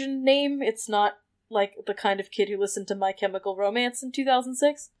Norwegian name, it's not like the kind of kid who listened to My Chemical Romance in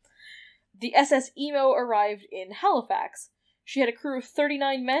 2006. The SS Imo arrived in Halifax. She had a crew of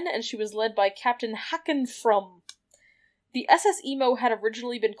 39 men, and she was led by Captain Haakon From. The SS Imo had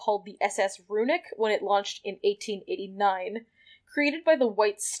originally been called the SS Runic when it launched in 1889. Created by the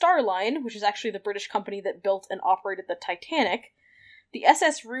White Star Line, which is actually the British company that built and operated the Titanic, the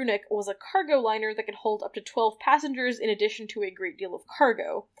SS Runic was a cargo liner that could hold up to 12 passengers in addition to a great deal of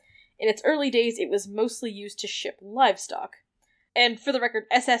cargo. In its early days, it was mostly used to ship livestock. And for the record,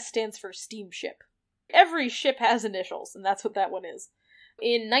 SS stands for steamship. Every ship has initials, and that's what that one is.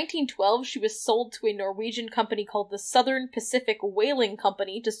 In 1912, she was sold to a Norwegian company called the Southern Pacific Whaling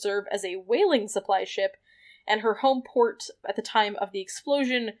Company to serve as a whaling supply ship, and her home port at the time of the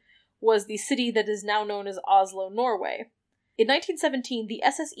explosion was the city that is now known as Oslo, Norway. In 1917, the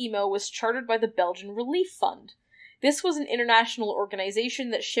SS Emo was chartered by the Belgian Relief Fund. This was an international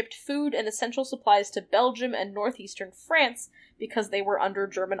organization that shipped food and essential supplies to Belgium and northeastern France because they were under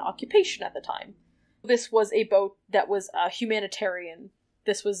German occupation at the time. This was a boat that was humanitarian.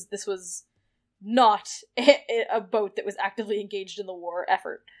 This was not a boat that was actively engaged in the war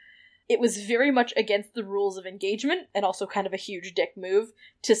effort. It was very much against the rules of engagement, and also kind of a huge dick move,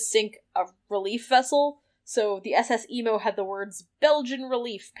 to sink a relief vessel. So the SS Emo had the words Belgian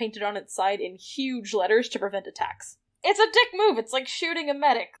Relief painted on its side in huge letters to prevent attacks. It's a dick move! It's like shooting a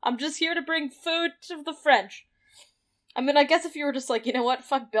medic. I'm just here to bring food to the French. I mean, I guess if you were just like, you know what,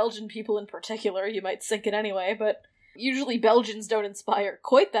 fuck Belgian people in particular, you might sink it anyway, but usually Belgians don't inspire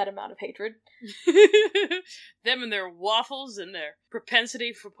quite that amount of hatred. Them and their waffles and their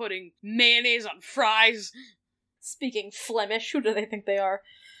propensity for putting mayonnaise on fries. Speaking Flemish, who do they think they are?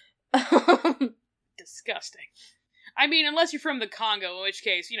 Disgusting. I mean, unless you're from the Congo, in which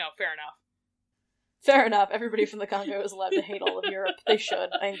case, fair enough. Fair enough. Everybody from the Congo is allowed to hate all of Europe. They should.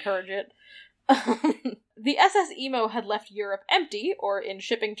 I encourage it. The SS Emo had left Europe empty, or in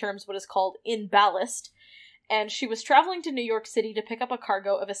shipping terms what is called in ballast, and she was traveling to New York City to pick up a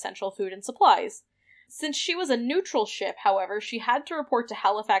cargo of essential food and supplies. Since she was a neutral ship, however, she had to report to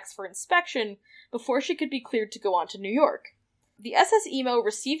Halifax for inspection before she could be cleared to go on to New York. The SS Emo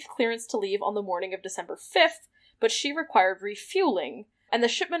received clearance to leave on the morning of December 5th, but she required refueling, and the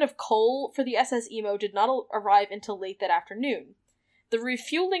shipment of coal for the SS Emo did not arrive until late that afternoon. The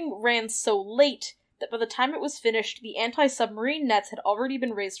refueling ran so late that by the time it was finished, the anti-submarine nets had already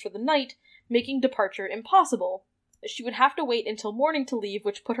been raised for the night, making departure impossible. She would have to wait until morning to leave,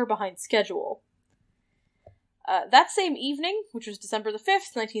 which put her behind schedule. That same evening, which was December the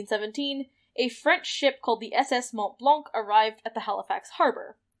 5th, 1917, a French ship called the SS Mont Blanc arrived at the Halifax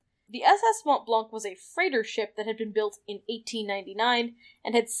harbor. The SS Mont Blanc was a freighter ship that had been built in 1899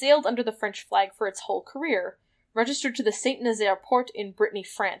 and had sailed under the French flag for its whole career, registered to the Saint-Nazaire port in Brittany,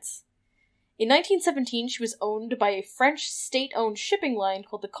 France. In 1917, she was owned by a French state-owned shipping line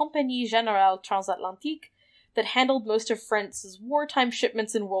called the Compagnie Générale Transatlantique that handled most of France's wartime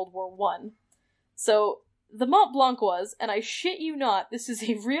shipments in World War I. So, the Mont Blanc was, and I shit you not, this is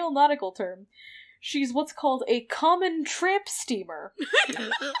a real nautical term, she's what's called a common tramp steamer.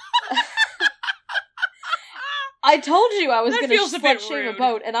 I told you I was going to slut-shame a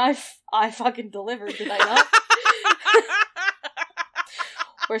boat, and I fucking delivered, did I not?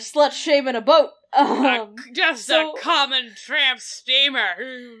 We're slut-shaming a boat. A common tramp steamer.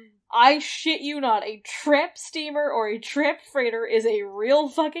 I shit you not, a tramp steamer or a tramp freighter is a real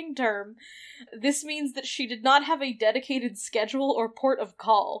fucking term. This means that she did not have a dedicated schedule or port of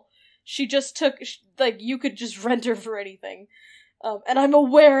call. She just took, you could just rent her for anything. And I'm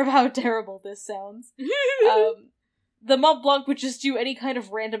aware of how terrible this sounds. The Mont Blanc would just do any kind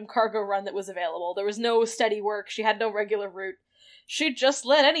of random cargo run that was available. There was no steady work, she had no regular route. She'd just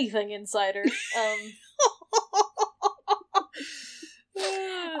let anything inside her.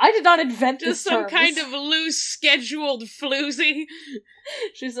 I did not invent this term. Just some kind of loose, scheduled floozy.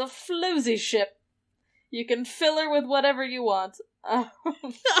 She's a floozy ship. You can fill her with whatever you want. As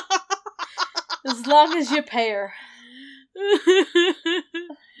long as you pay her.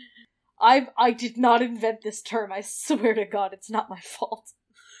 I did not invent this term, I swear to God, it's not my fault.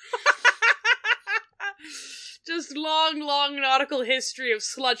 Just long nautical history of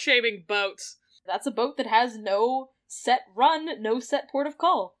slut-shaming boats. That's a boat that has no set run, no set port of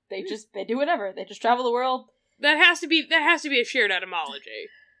call. They do whatever. They just travel the world. That has to be a shared etymology.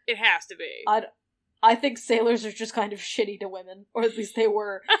 It has to be. I think sailors are just kind of shitty to women, or at least they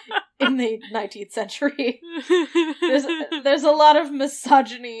were in the 19th century. There's a lot of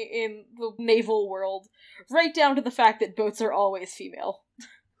misogyny in the naval world, right down to the fact that boats are always female.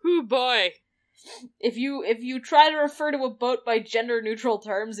 Hoo boy. If you try to refer to a boat by gender-neutral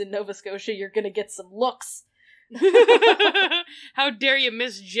terms in Nova Scotia, you're gonna get some looks. How dare you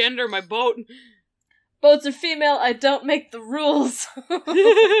misgender my boat? Boats are female, I don't make the rules.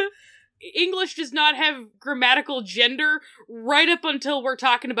 English does not have grammatical gender right up until we're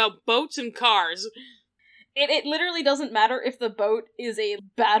talking about boats and cars. It literally doesn't matter if the boat is a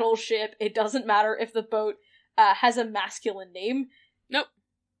battleship. It doesn't matter if the boat has a masculine name. Nope.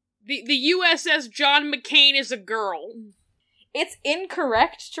 The USS John McCain is a girl. It's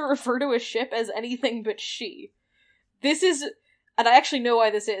incorrect to refer to a ship as anything but she. This is, and I actually know why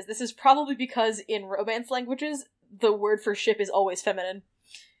this is. This is probably because in Romance languages, the word for ship is always feminine.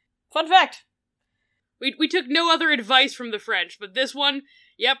 Fun fact! We took no other advice from the French, but this one,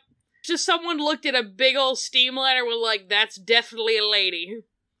 yep. Just someone looked at a big old steamliner and was like, that's definitely a lady.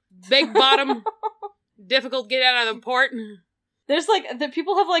 Big bottom, difficult to get out of the port. There's, like, the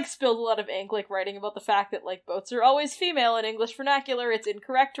people have, like, spilled a lot of ink, like, writing about the fact that, like, boats are always female in English vernacular. It's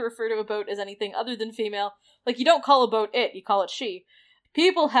incorrect to refer to a boat as anything other than female. Like, you don't call a boat it, you call it she.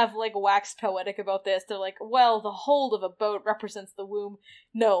 People have, like, waxed poetic about this. They're like, well, the hold of a boat represents the womb.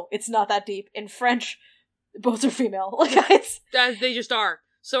 No, it's not that deep. In French, boats are female. Like, it's... They just are.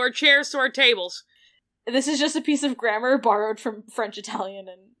 So are chairs, so are tables. This is just a piece of grammar borrowed from French, Italian,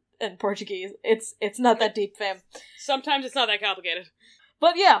 and Portuguese. It's not that deep, fam. Sometimes it's not that complicated.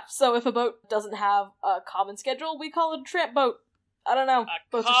 But yeah, so if a boat doesn't have a common schedule, we call it a tramp boat. I don't know.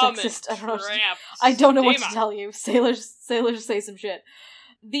 Boats are sexist. I don't know what to tell you. Sailors say some shit.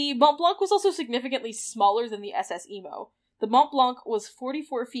 The Mont Blanc was also significantly smaller than the SS Emo. The Mont Blanc was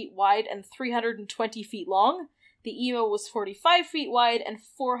 44 feet wide and 320 feet long. The Emo was 45 feet wide and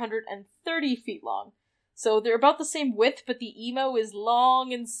 430 feet long. So they're about the same width, but the Emo is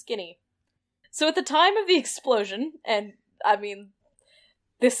long and skinny. So at the time of the explosion, and I mean,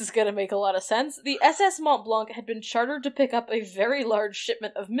 this is gonna make a lot of sense, the SS Mont Blanc had been chartered to pick up a very large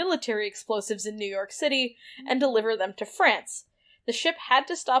shipment of military explosives in New York City and deliver them to France. The ship had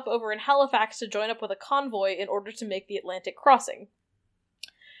to stop over in Halifax to join up with a convoy in order to make the Atlantic crossing.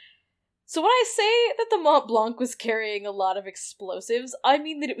 So when I say that the Mont Blanc was carrying a lot of explosives, I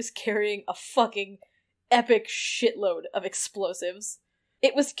mean that it was carrying a fucking epic shitload of explosives.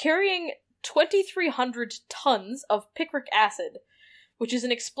 It was carrying 2,300 tons of picric acid, which is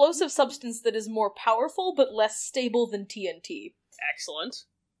an explosive substance that is more powerful but less stable than TNT. Excellent.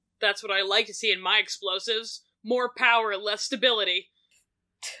 That's what I like to see in my explosives. More power, less stability.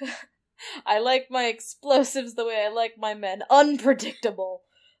 I like my explosives the way I like my men. Unpredictable.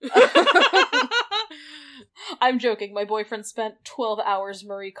 I'm joking. My boyfriend spent 12 hours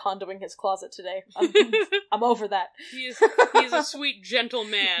Marie Kondoing his closet today. I'm over that. He's a sweet, gentle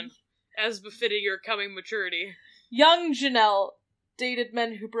man, as befitted your coming maturity. Young Janelle dated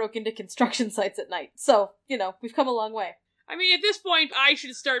men who broke into construction sites at night. So, you know, we've come a long way. I mean, at this point, I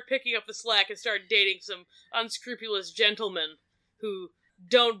should start picking up the slack and start dating some unscrupulous gentlemen who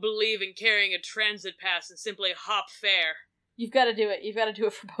don't believe in carrying a transit pass and simply hop fare. You've got to do it. You've got to do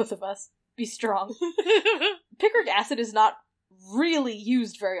it for both of us. Be strong. Picric acid is not really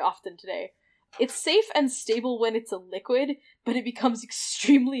used very often today. It's safe and stable when it's a liquid, but it becomes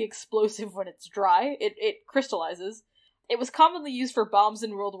extremely explosive when it's dry. It crystallizes. It was commonly used for bombs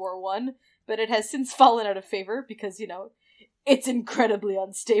in World War I, but it has since fallen out of favor because, you know, it's incredibly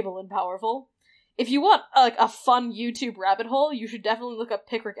unstable and powerful. If you want, like, a fun YouTube rabbit hole, you should definitely look up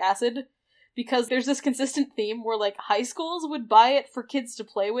picric acid, because there's this consistent theme where, like, high schools would buy it for kids to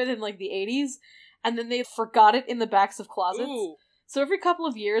play with in, like, the 80s, and then they forgot it in the backs of closets. Ooh. So every couple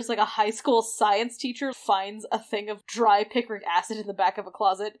of years, like, a high school science teacher finds a thing of dry picric acid in the back of a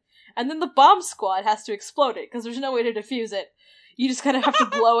closet, and then the bomb squad has to explode it, because there's no way to defuse it. You just kind of have to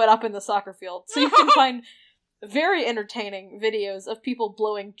blow it up in the soccer field. So you can find very entertaining videos of people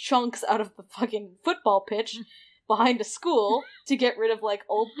blowing chunks out of the fucking football pitch behind a school to get rid of, like,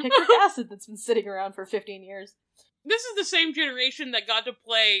 old picric acid that's been sitting around for 15 years. This is the same generation that got to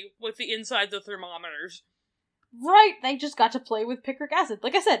play with the insides of thermometers. Right, they just got to play with picric acid.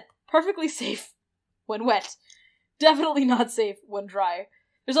 Like I said, perfectly safe when wet. Definitely not safe when dry.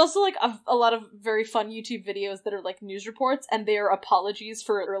 There's also, like, a lot of very fun YouTube videos that are, like, news reports, and they are apologies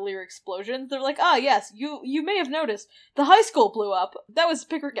for earlier explosions. They're like, yes, you may have noticed, the high school blew up. That was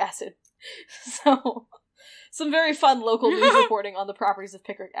picric acid. So, some very fun local news reporting on the properties of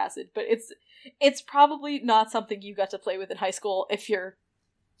picric acid, but it's probably not something you got to play with in high school if you're,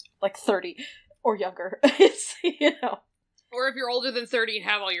 like, 30 or younger. It's, you know. Or if you're older than 30 and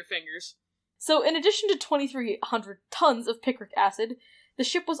have all your fingers. So, in addition to 2,300 tons of picric acid, the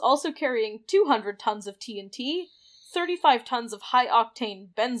ship was also carrying 200 tons of TNT, 35 tons of high-octane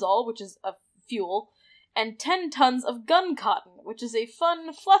benzol, which is a fuel, and 10 tons of gun cotton, which is a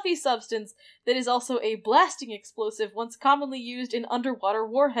fun, fluffy substance that is also a blasting explosive once commonly used in underwater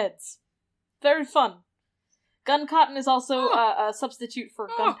warheads. Very fun. Gun cotton is also a substitute for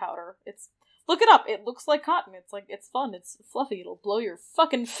gunpowder. Look it up. It looks like cotton. It's fun. It's fluffy. It'll blow your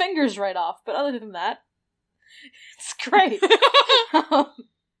fucking fingers right off. But other than that, it's great.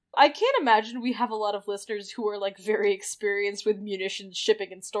 I can't imagine we have a lot of listeners who are, like, very experienced with munitions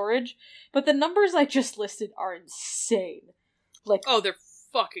shipping and storage, but the numbers I just listed are insane. Like, oh, they're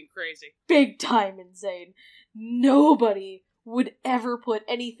fucking crazy. Big time insane. Nobody would ever put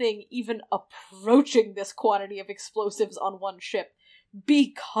anything even approaching this quantity of explosives on one ship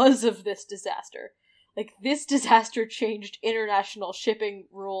because of this disaster. Like, this disaster changed international shipping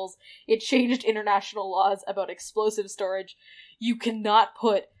rules. It changed international laws about explosive storage. You cannot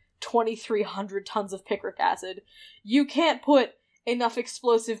put 2,300 tons of picric acid. You can't put enough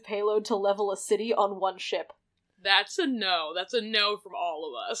explosive payload to level a city on one ship. That's a no. That's a no from all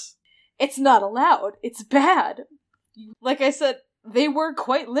of us. It's not allowed. It's bad. Like I said, they were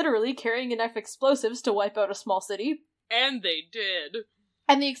quite literally carrying enough explosives to wipe out a small city. And they did.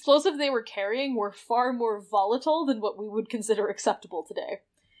 And the explosives they were carrying were far more volatile than what we would consider acceptable today.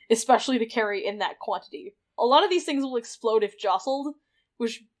 Especially to carry in that quantity. A lot of these things will explode if jostled,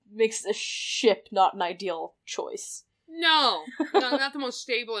 which makes a ship not an ideal choice. No, not the most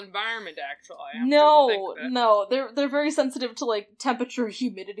stable environment, actually. No, they're very sensitive to, like, temperature,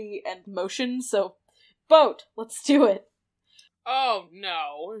 humidity, and motion, so boat, let's do it. Oh,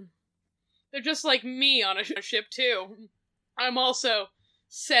 no. They're just like me on a ship, too. I'm also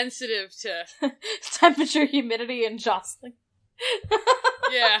sensitive to... temperature, humidity, and jostling.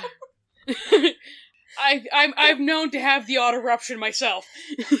 Yeah. I've known to have the odd eruption myself.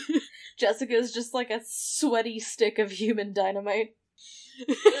 Jessica's just like a sweaty stick of human dynamite.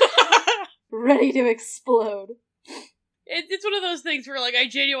 Ready to explode. It's one of those things where, like, I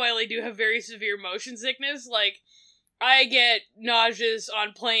genuinely do have very severe motion sickness. Like, I get nauseous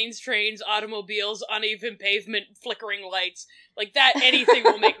on planes, trains, automobiles, uneven pavement, flickering lights. Like, that, anything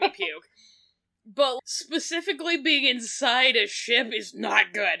will make me puke. But specifically being inside a ship is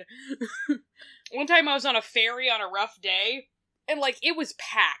not good. One time I was on a ferry on a rough day, and, like, it was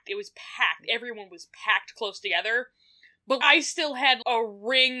packed. It was packed. Everyone was packed close together. But I still had a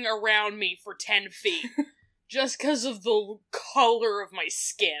ring around me for 10 feet. Just because of the color of my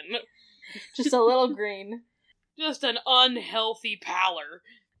skin. Just a little green. Just an unhealthy pallor.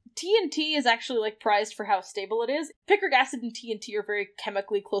 TNT is actually, like, prized for how stable it is. Picric acid and TNT are very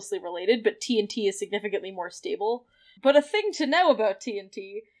chemically closely related, but TNT is significantly more stable. But a thing to know about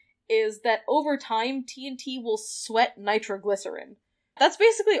TNT is that over time, TNT will sweat nitroglycerin. That's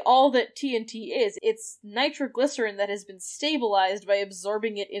basically all that TNT is. It's nitroglycerin that has been stabilized by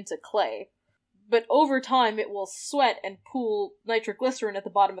absorbing it into clay. But over time, it will sweat and pool nitroglycerin at the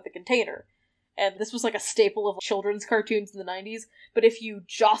bottom of the container. And this was like a staple of children's cartoons in the 90s. But if you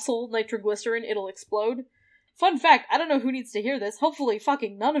jostle nitroglycerin, it'll explode. Fun fact, I don't know who needs to hear this, hopefully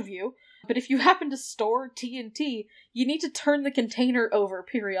fucking none of you, but if you happen to store TNT, you need to turn the container over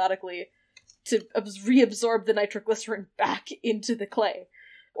periodically to reabsorb the nitroglycerin back into the clay.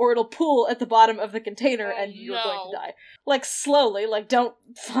 Or it'll pool at the bottom of the container and you're going to die. Like, slowly, like, don't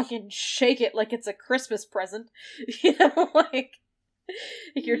fucking shake it like it's a Christmas present. You know, like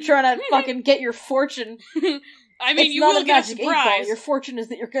you're trying to fucking get your fortune. I mean, you will get a surprise. Your fortune is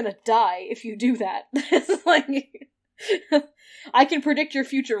that you're gonna die if you do that. It's like, I can predict your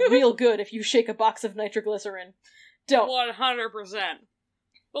future real good if you shake a box of nitroglycerin. Don't. 100%.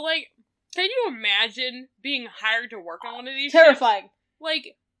 But, like, can you imagine being hired to work on one of these Terrifying. ships?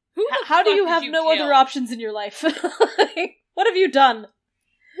 Like, how do you have no other options in your life? Like, what have you done?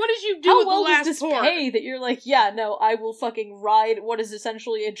 What did you do How with well the last does this port? pay that you're like, yeah, no, I will fucking ride what is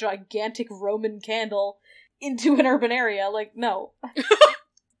essentially a gigantic Roman candle into an urban area? Like, no.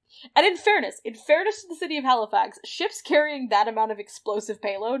 And in fairness to the city of Halifax, ships carrying that amount of explosive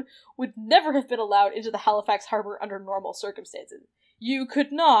payload would never have been allowed into the Halifax harbor under normal circumstances. You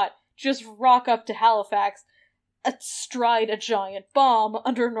could not just rock up to Halifax astride a giant bomb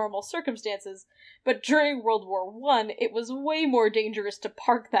under normal circumstances, but during World War I, it was way more dangerous to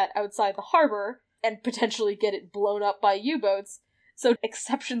park that outside the harbor and potentially get it blown up by U-boats, so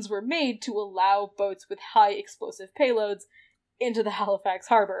exceptions were made to allow boats with high explosive payloads into the Halifax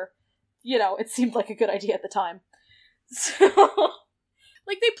harbor. You know, it seemed like a good idea at the time. So,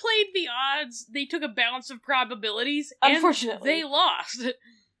 like, they played the odds, they took a balance of probabilities, unfortunately, and they lost.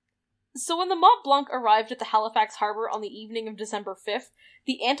 So when the Mont Blanc arrived at the Halifax harbor on the evening of December 5th,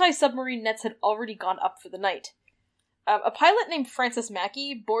 the anti-submarine nets had already gone up for the night. A pilot named Frances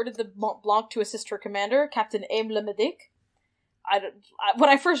Mackey boarded the Mont Blanc to assist her commander, Captain Aime Le Medic. When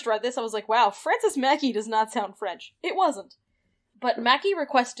I first read this, I was like, wow, Frances Mackey does not sound French. It wasn't. But Mackey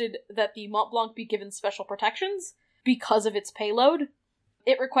requested that the Mont Blanc be given special protections because of its payload.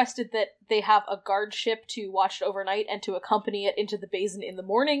 It requested that they have a guard ship to watch it overnight and to accompany it into the basin in the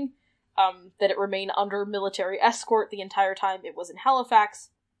morning, that it remain under military escort the entire time it was in Halifax.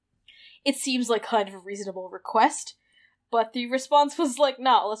 It seems like kind of a reasonable request, but the response was like,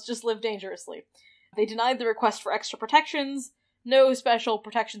 nah, let's just live dangerously. They denied the request for extra protections, no special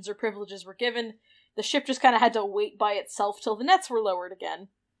protections or privileges were given, the ship just kind of had to wait by itself till the nets were lowered again.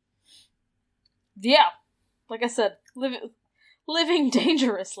 Yeah, like I said, living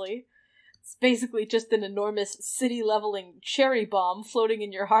dangerously. It's basically just an enormous city-leveling cherry bomb floating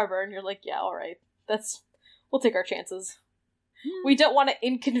in your harbor, and you're like, yeah, alright, we'll take our chances. We don't want to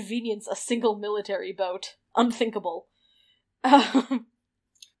inconvenience a single military boat. Unthinkable.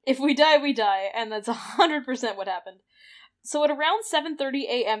 If we die, we die, and that's 100% what happened. So at around 7:30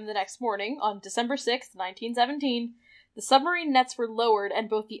 a.m. the next morning, on December 6th, 1917, the submarine nets were lowered and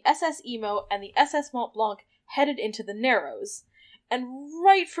both the SS Emo and the SS Mont Blanc headed into the Narrows. And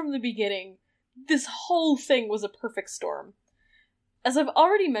right from the beginning, this whole thing was a perfect storm. As I've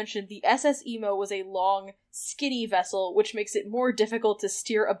already mentioned, the SS Emo was a long, skinny vessel, which makes it more difficult to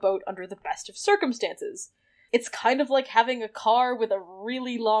steer a boat under the best of circumstances. It's kind of like having a car with a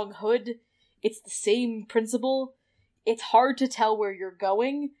really long hood. It's the same principle. It's hard to tell where you're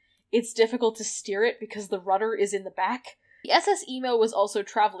going. It's difficult to steer it because the rudder is in the back. The SS Emo was also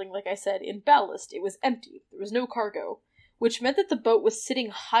traveling, like I said, in ballast. It was empty. There was no cargo, which meant that the boat was sitting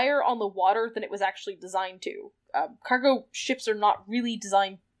higher on the water than it was actually designed to. Cargo ships are not really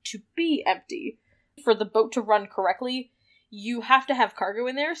designed to be empty. For the boat to run correctly, you have to have cargo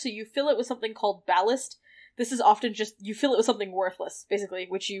in there, so you fill it with something called ballast. This is often just, you fill it with something worthless, basically,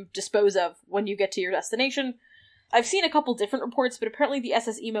 which you dispose of when you get to your destination. I've seen a couple different reports, but apparently the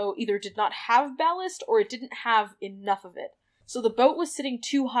SS Emo either did not have ballast, or it didn't have enough of it. So the boat was sitting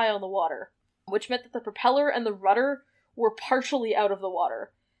too high on the water, which meant that the propeller and the rudder were partially out of the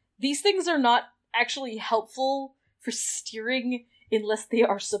water. These things are not actually helpful for steering unless they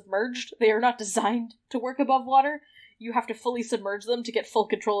are submerged. They are not designed to work above water. You have to fully submerge them to get full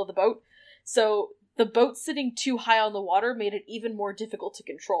control of the boat. So the boat sitting too high on the water made it even more difficult to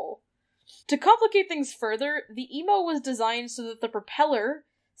control. To complicate things further, the Emo was designed so that the propeller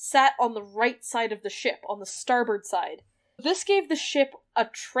sat on the right side of the ship, on the starboard side. This gave the ship a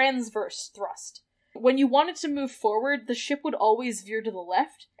transverse thrust. When you wanted to move forward, the ship would always veer to the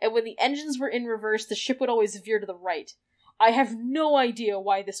left, and when the engines were in reverse, the ship would always veer to the right. I have no idea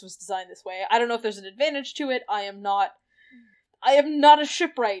why this was designed this way. I don't know if there's an advantage to it. I am not a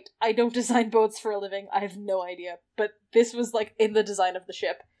shipwright. I don't design boats for a living. I have no idea. But this was, like, in the design of the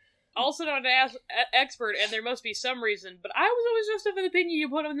ship. Also not an expert, and there must be some reason, but I was always just of the opinion you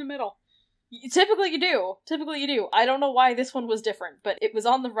put them in the middle. Typically you do. I don't know why this one was different, but it was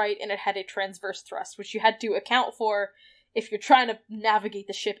on the right and it had a transverse thrust, which you had to account for if you're trying to navigate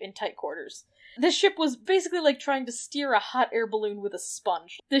the ship in tight quarters. This ship was basically like trying to steer a hot air balloon with a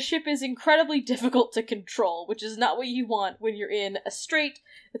sponge. The ship is incredibly difficult to control, which is not what you want when you're in a strait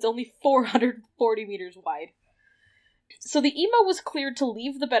that's only 440 meters wide. So the Emo was cleared to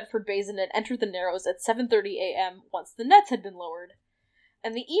leave the Bedford Basin and enter the Narrows at 7:30 a.m. once the nets had been lowered.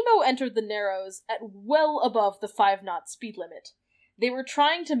 And the Emo entered the Narrows at well above the 5-knot speed limit. They were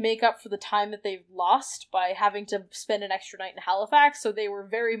trying to make up for the time that they've lost by having to spend an extra night in Halifax, so they were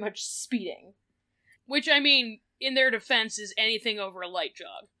very much speeding. Which, I mean, in their defense, is anything over a light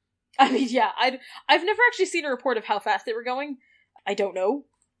jog. I mean, yeah, I've never actually seen a report of how fast they were going. I don't know.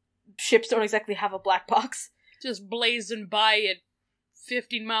 Ships don't exactly have a black box. Just blazing by at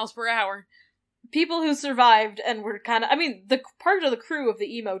 15 miles per hour. People who survived and were kind of... I mean, the part of the crew of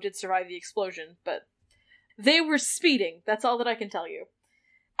the Emo did survive the explosion, but they were speeding. That's all that I can tell you.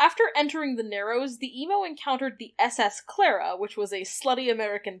 After entering the Narrows, the Emo encountered the SS Clara, which was a slutty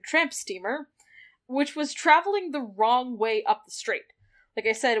American tramp steamer, which was traveling the wrong way up the strait. Like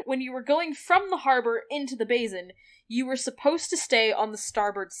I said, when you were going from the harbor into the basin, you were supposed to stay on the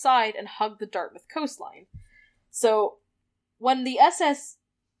starboard side and hug the Dartmouth coastline. So, when the SS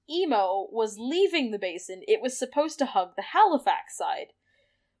Emo was leaving the basin, it was supposed to hug the Halifax side.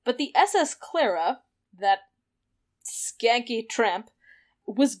 But the SS Clara, that skanky tramp,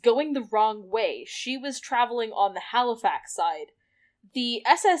 was going the wrong way. She was traveling on the Halifax side. The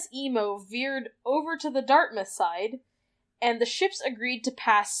SS Emo veered over to the Dartmouth side, and the ships agreed to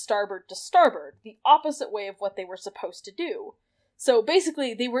pass starboard to starboard, the opposite way of what they were supposed to do. So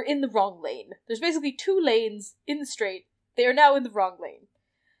basically, they were in the wrong lane. There's basically 2 lanes in the strait. They are now in the wrong lane.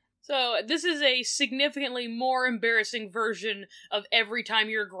 So, this is a significantly more embarrassing version of every time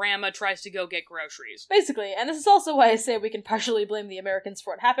your grandma tries to go get groceries. Basically, and this is also why I say we can partially blame the Americans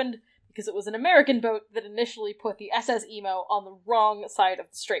for what happened, because it was an American boat that initially put the SS Emo on the wrong side of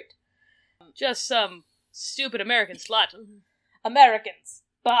the strait. Just some stupid American slut. Americans.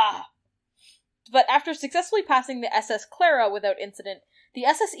 Bah! But after successfully passing the SS Clara without incident, the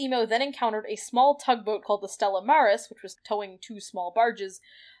SS Emo then encountered a small tugboat called the Stella Maris, which was towing 2 small barges,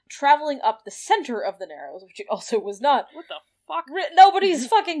 traveling up the center of the Narrows, which it also was not. What the fuck? Nobody's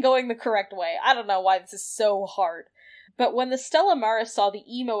fucking going the correct way. I don't know why this is so hard. But when the Stella Maris saw the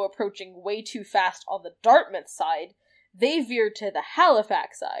Emo approaching way too fast on the Dartmouth side, they veered to the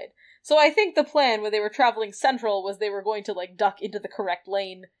Halifax side. So I think the plan when they were traveling central was they were going to, like, duck into the correct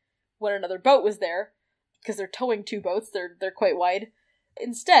lane when another boat was there. because they're towing two boats, they're quite wide.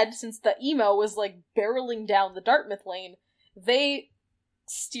 Instead, since the Emo was, like, barreling down the Dartmouth lane, they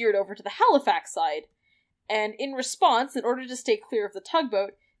steered over to the Halifax side, and in response, in order to stay clear of the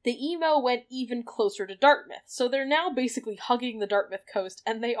tugboat, the Emo went even closer to Dartmouth, so they're now basically hugging the Dartmouth coast,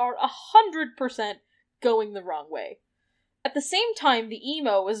 and they are 100% going the wrong way. At the same time the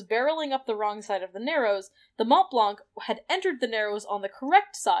Emo was barreling up the wrong side of the Narrows, the Mont Blanc had entered the Narrows on the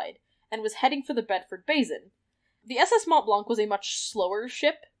correct side, and was heading for the Bedford Basin. The SS Mont Blanc was a much slower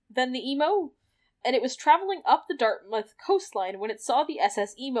ship than the Emo, and it was traveling up the Dartmouth coastline when it saw the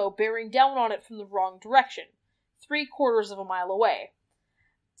SS Emo bearing down on it from the wrong direction, 3/4 of a mile away.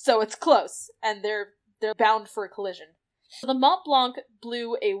 So it's close, and they're bound for a collision. The Mont Blanc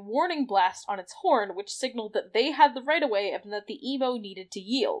blew a warning blast on its horn, which signaled that they had the right-of-way and that the Emo needed to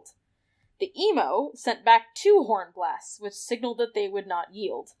yield. The Emo sent back 2 horn blasts, which signaled that they would not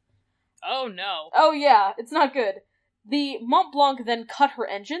yield. Oh no. Oh yeah, it's not good. The Mont Blanc then cut her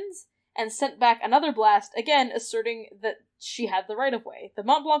engines, and sent back another blast, again asserting that she had the right-of-way. The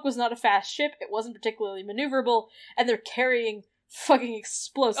Mont Blanc was not a fast ship, it wasn't particularly maneuverable, and they're carrying fucking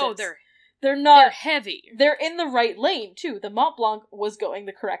explosives. Oh, they're heavy. They're in the right lane, too. The Mont Blanc was going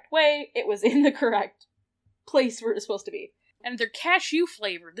the correct way, it was in the correct place where it was supposed to be. And they're cashew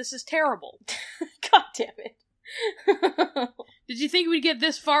flavored. This is terrible. God damn it. Did you think we'd get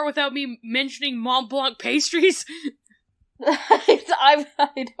this far without me mentioning Mont Blanc pastries?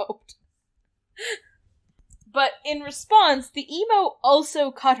 I'd hoped. But in response, the Emo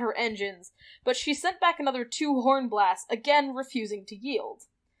also cut her engines, but she sent back another 2 horn blasts, again refusing to yield.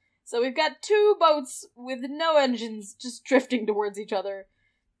 So we've got 2 boats with no engines just drifting towards each other.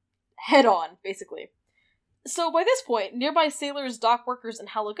 Head on, basically. So by this point, nearby sailors, dock workers, and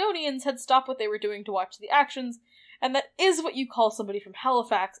Haligonians had stopped what they were doing to watch the actions, and that is what you call somebody from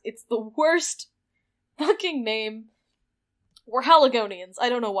Halifax. It's the worst fucking name. We're Haligonians. I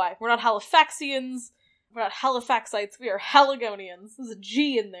don't know why. We're not Halifaxians. We're not Halifaxites. We are Haligonians. There's a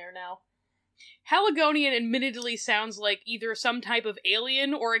G in there now. Haligonian admittedly sounds like either some type of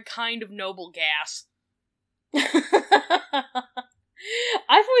alien or a kind of noble gas. I've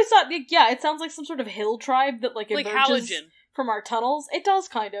always thought, yeah, it sounds like some sort of hill tribe that, like emerges halogen from our tunnels. It does,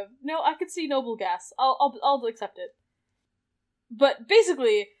 kind of. No, I could see noble gas. I'll accept it. But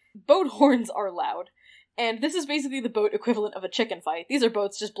basically, boat horns are loud. And this is basically the boat equivalent of a chicken fight. These are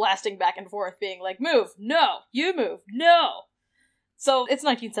boats just blasting back and forth, being like, move, no, you move, no. So, it's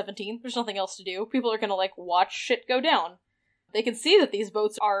 1917, there's nothing else to do. People are gonna, like, watch shit go down. They can see that these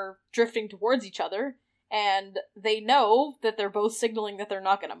boats are drifting towards each other, and they know that they're both signaling that they're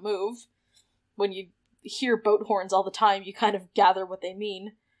not gonna move. When you hear boat horns all the time, you kind of gather what they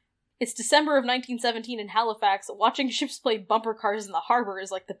mean. It's December of 1917 in Halifax. Watching ships play bumper cars in the harbor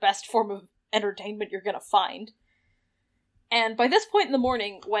is, like, the best form of entertainment you're gonna find. And by this point in the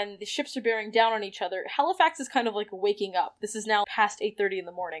morning, when the ships are bearing down on each other, Halifax is kind of like waking up. This is now past 8:30 in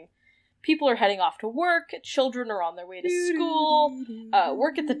the morning. People are heading off to work, children are on their way to school,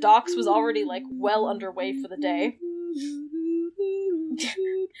 work at the docks was already, like, well underway for the day.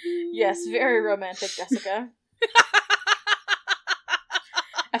 Yes, very romantic, Jessica.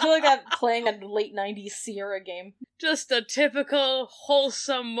 I feel like I'm playing a late 90s Sierra game. Just a typical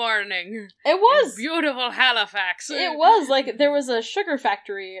wholesome morning. It was! In beautiful Halifax. It was, like, there was a sugar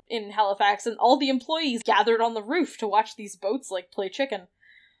factory in Halifax, and all the employees gathered on the roof to watch these boats, like, play chicken.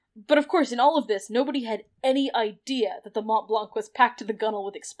 But of course, in all of this, nobody had any idea that the Mont Blanc was packed to the gunwale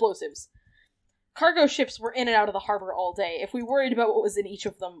with explosives. Cargo ships were in and out of the harbor all day. If we worried about what was in each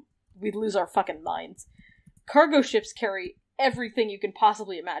of them, we'd lose our fucking minds. Cargo ships carry everything you can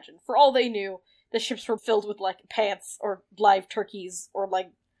possibly imagine. For all they knew, the ships were filled with, like, pants, or live turkeys, or,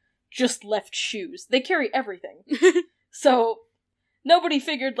 like, just left shoes. They carry everything. So, nobody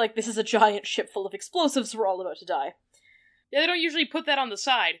figured, like, this is a giant ship full of explosives, we're all about to die. Yeah, they don't usually put that on the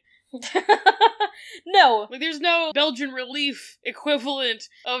side. No. Like, there's no Belgian relief equivalent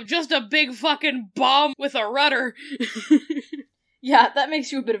of just a big fucking bomb with a rudder. Yeah, that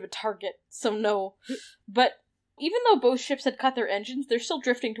makes you a bit of a target, so no. But even though both ships had cut their engines, they're still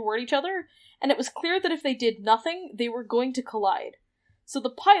drifting toward each other, and it was clear that if they did nothing, they were going to collide. So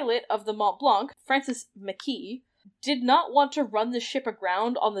the pilot of the Mont Blanc, Francis McKee, did not want to run the ship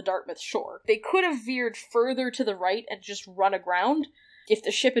aground on the Dartmouth shore. They could have veered further to the right and just run aground. If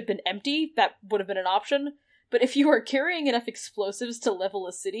the ship had been empty, that would have been an option. But if you are carrying enough explosives to level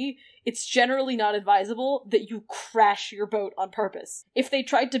a city, it's generally not advisable that you crash your boat on purpose. If they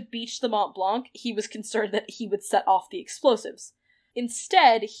tried to beach the Mont Blanc, he was concerned that he would set off the explosives.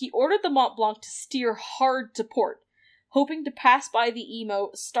 Instead, he ordered the Mont Blanc to steer hard to port, hoping to pass by the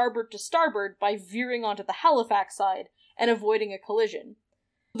Emo starboard to starboard by veering onto the Halifax side and avoiding a collision.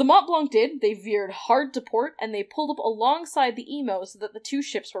 The Mont Blanc did. They veered hard to port, and they pulled up alongside the Emo so that the two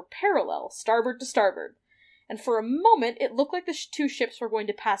ships were parallel, starboard to starboard. And for a moment, it looked like the two ships were going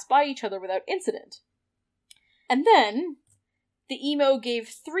to pass by each other without incident. And then, the Emo gave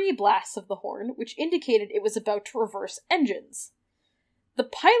 3 blasts of the horn, which indicated it was about to reverse engines. The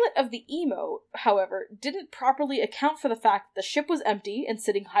pilot of the Emo, however, didn't properly account for the fact that the ship was empty and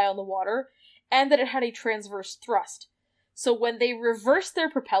sitting high on the water, and that it had a transverse thrust. So when they reversed their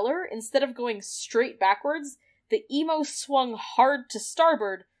propeller, instead of going straight backwards, the Emo swung hard to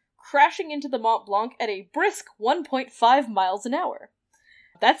starboard, crashing into the Mont Blanc at a brisk 1.5 miles an hour.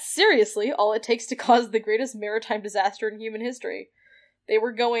 That's seriously all it takes to cause the greatest maritime disaster in human history. They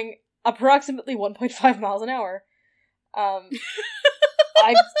were going approximately 1.5 miles an hour. I'm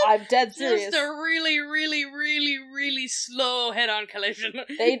dead serious. Just a really, really, really, really slow head-on collision.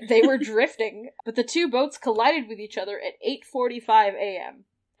 They were drifting, but the two boats collided with each other at 8:45 a.m.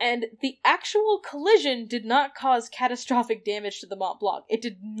 And the actual collision did not cause catastrophic damage to the Mont Blanc. It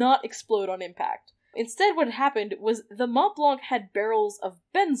did not explode on impact. Instead, what happened was the Mont Blanc had barrels of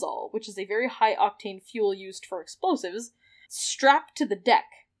benzol, which is a very high-octane fuel used for explosives, strapped to the deck.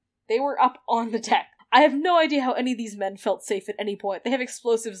 They were up on the deck. I have no idea how any of these men felt safe at any point. They have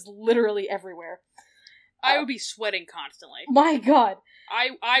explosives literally everywhere. I would be sweating constantly. My god.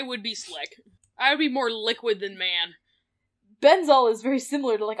 I would be slick. I would be more liquid than man. Benzol is very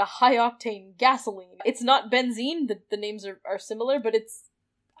similar to like a high-octane gasoline. It's not benzene, the names are similar, but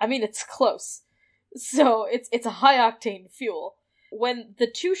it's close. So it's a high-octane fuel. When the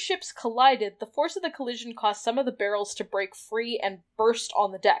two ships collided, the force of the collision caused some of the barrels to break free and burst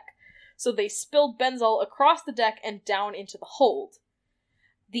on the deck. So they spilled benzol across the deck and down into the hold.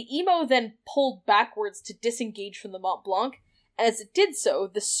 The Emo then pulled backwards to disengage from the Mont Blanc, and as it did so,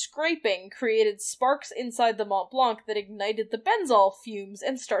 the scraping created sparks inside the Mont Blanc that ignited the benzol fumes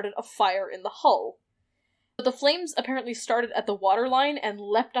and started a fire in the hull. But the flames apparently started at the waterline and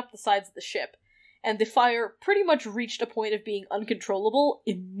leapt up the sides of the ship, and the fire pretty much reached a point of being uncontrollable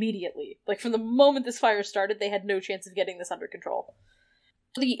immediately. Like, from the moment this fire started, they had no chance of getting this under control.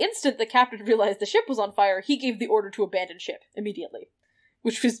 The instant the captain realized the ship was on fire, he gave the order to abandon ship immediately.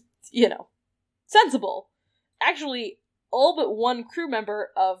 Which was, sensible. Actually, all but one crew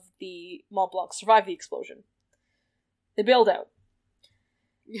member of the Mont Blanc survived the explosion. They bailed out.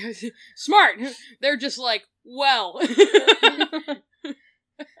 Smart! They're just like, well...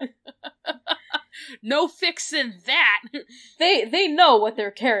 No fixing that! They know what they're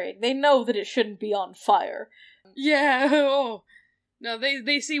carrying. They know that it shouldn't be on fire. Yeah, oh... No,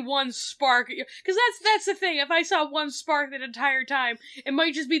 they see one spark, because that's the thing. If I saw one spark that entire time, it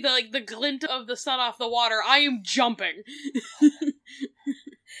might just be the glint of the sun off the water. I am jumping.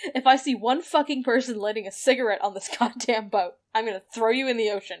 If I see one fucking person lighting a cigarette on this goddamn boat, I'm gonna throw you in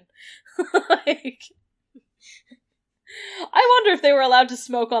the ocean. I wonder if they were allowed to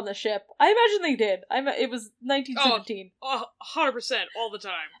smoke on the ship. I imagine they did. It was 1917. Oh, 100% all the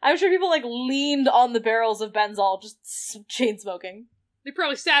time. I'm sure people leaned on the barrels of benzol, just chain smoking. They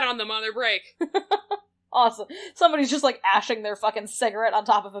probably sat on them on their break. Awesome. Somebody's just ashing their fucking cigarette on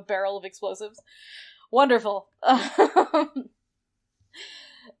top of a barrel of explosives. Wonderful.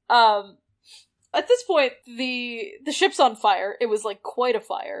 At this point, the ship's on fire. It was quite a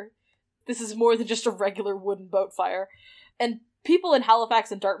fire. This is more than just a regular wooden boat fire. And people in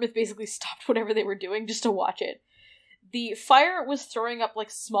Halifax and Dartmouth basically stopped whatever they were doing just to watch it. The fire was throwing up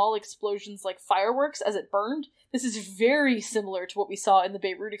small explosions like fireworks as it burned. This is very similar to what we saw in the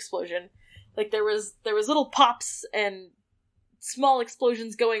Beirut explosion. There was little pops and small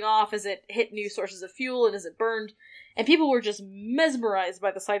explosions going off as it hit new sources of fuel and as it burned. And people were just mesmerized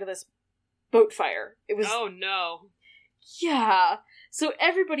by the sight of this boat fire. It was... Oh no. Yeah. So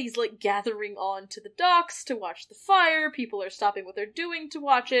everybody's gathering on to the docks to watch the fire. People are stopping what they're doing to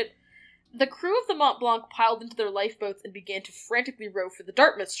watch it. The crew of the Mont Blanc piled into their lifeboats and began to frantically row for the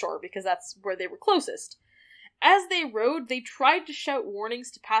Dartmouth shore because that's where they were closest. As they rowed, they tried to shout warnings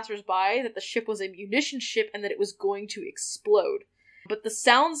to passers-by that the ship was a munitions ship and that it was going to explode. But the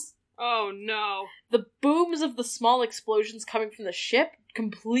sounds... Oh no. The booms of the small explosions coming from the ship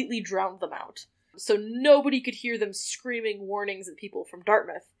completely drowned them out. So nobody could hear them screaming warnings at people from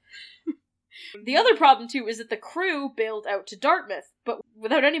Dartmouth. The other problem, too, is that the crew bailed out to Dartmouth, but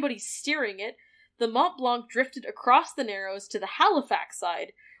without anybody steering it, the Mont Blanc drifted across the Narrows to the Halifax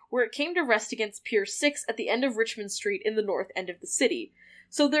side, where it came to rest against Pier 6 at the end of Richmond Street in the north end of the city.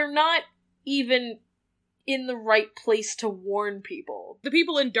 So they're not even in the right place to warn people. The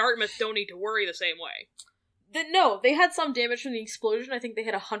people in Dartmouth don't need to worry the same way. No, they had some damage from the explosion. I think they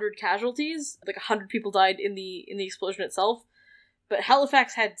had 100 casualties. Like 100 people died in the explosion itself. But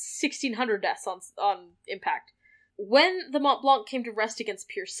Halifax had 1,600 deaths on impact. When the Mont Blanc came to rest against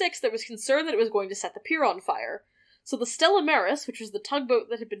Pier 6, there was concern that it was going to set the pier on fire. So the Stella Maris, which was the tugboat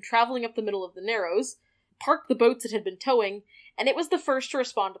that had been traveling up the middle of the Narrows, parked the boats it had been towing, and it was the first to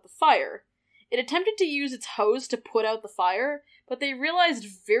respond to the fire. It attempted to use its hose to put out the fire, but they realized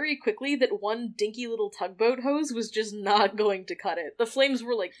very quickly that one dinky little tugboat hose was just not going to cut it. The flames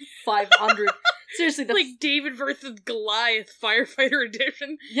were like 500. Seriously, like David versus Goliath Firefighter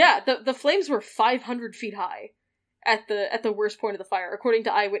Edition. Yeah, the flames were 500 feet high at the worst point of the fire, according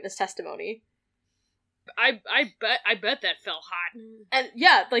to eyewitness testimony. I bet that felt hot. And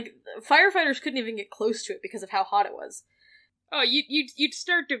yeah, like firefighters couldn't even get close to it because of how hot it was. Oh, you'd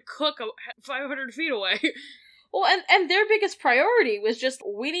start to cook 500 feet away. Well, and their biggest priority was just,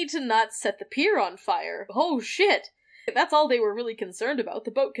 we need to not set the pier on fire. Oh shit. That's all they were really concerned about.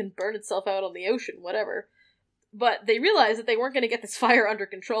 The boat can burn itself out on the ocean, whatever. But they realized that they weren't going to get this fire under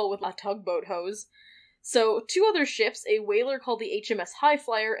control with a tugboat hose. So, 2 other ships, a whaler called the HMS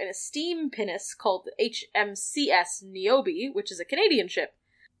Highflyer and a steam pinnace called the HMCS Niobe, which is a Canadian ship.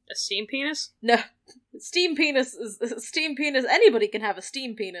 A steam penis? No. Steam penis. Anybody can have a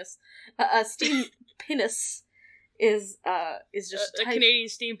steam penis. A steam pinnace is just a Canadian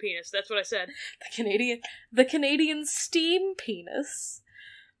steam penis. That's what I said. The Canadian steam penis.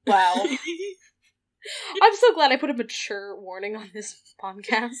 Wow. I'm so glad I put a mature warning on this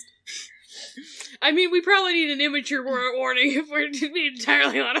podcast. I mean, we probably need an immature warning if we're to be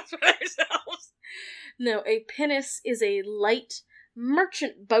entirely honest with ourselves. No, a pinnace is a light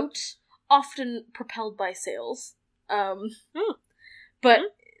merchant boat, often propelled by sails. But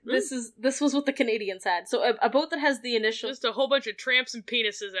this was what the Canadians had. So a boat that has the initial... Just a whole bunch of tramps and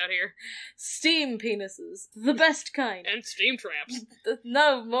penises out here. Steam penises. The best kind. And steam tramps.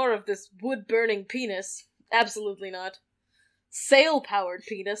 No more of this wood-burning penis. Absolutely not. Sail-powered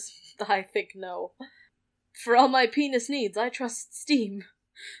penis? I think no. For all my penis needs, I trust steam.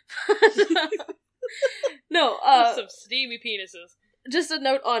 No, some steamy penises. Just a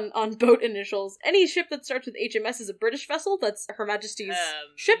note on boat initials. Any ship that starts with HMS is a British vessel. That's Her Majesty's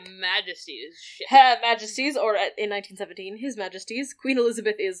ship. Majesty's ship. Her Majesty's, or in 1917, His Majesty's. Queen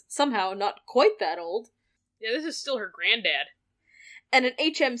Elizabeth is somehow not quite that old. Yeah, this is still her granddad. And an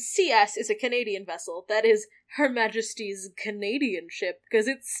HMCS is a Canadian vessel. That is Her Majesty's Canadian ship, because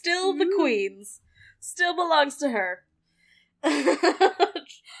it's still the Queen's. Still belongs to her.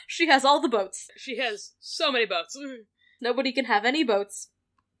 She has all the boats. She has so many boats. Nobody can have any boats.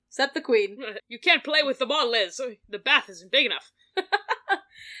 Except the Queen. You can't play with them all, Liz. The bath isn't big enough.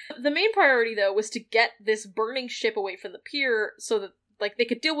 The main priority, though, was to get this burning ship away from the pier so that, like, they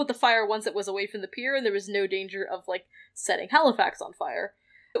could deal with the fire once it was away from the pier and there was no danger of, like, setting Halifax on fire.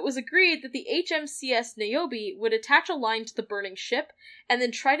 It was agreed that the HMCS Niobe would attach a line to the burning ship and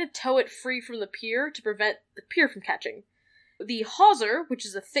then try to tow it free from the pier to prevent the pier from catching. The hawser, which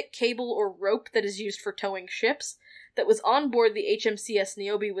is a thick cable or rope that is used for towing ships, that was on board the HMCS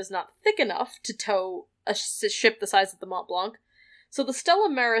Niobe was not thick enough to tow a ship the size of the Mont Blanc, so the Stella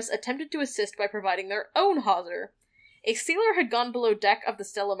Maris attempted to assist by providing their own hawser. A sailor had gone below deck of the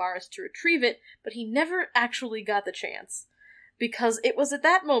Stella Maris to retrieve it, but he never actually got the chance. Because it was at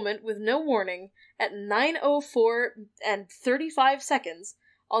that moment, with no warning, at 9:04 and 35 seconds,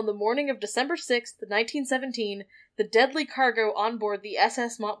 on the morning of December 6th, 1917, the deadly cargo on board the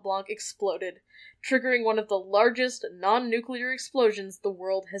SS Mont Blanc exploded, triggering one of the largest non-nuclear explosions the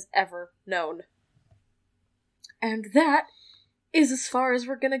world has ever known. And that is as far as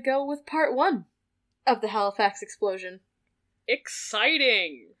we're gonna go with part 1 of the Halifax explosion.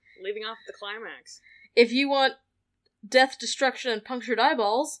 Exciting! Leaving off the climax. If you want death, destruction, and punctured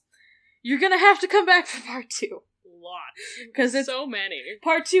eyeballs, you're gonna have to come back for part 2. Lots. Because it's so many.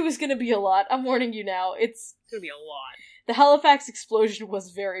 Part 2 is gonna be a lot. I'm warning you now. It's gonna be a lot. The Halifax explosion was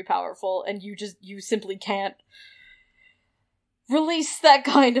very powerful, and you simply can't release that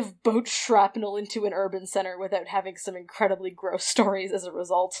kind of boat shrapnel into an urban center without having some incredibly gross stories as a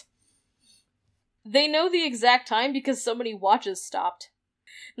result. They know the exact time because so many watches stopped.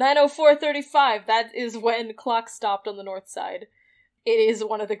 9:04:35, that is when clocks stopped on the north side. It is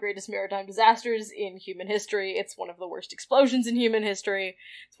one of the greatest maritime disasters in human history. It's one of the worst explosions in human history.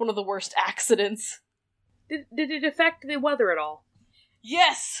 It's one of the worst accidents. Did it affect the weather at all?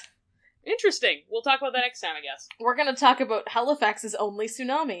 Yes! Interesting. We'll talk about that next time, I guess. We're gonna talk about Halifax's only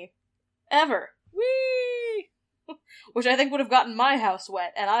tsunami. Ever. Whee! Which I think would have gotten my house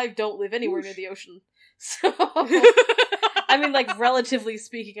wet, and I don't live anywhere near the ocean. So... I mean, like, relatively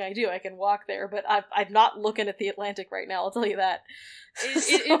speaking, I do. I can walk there, but I'm not looking at the Atlantic right now, I'll tell you that.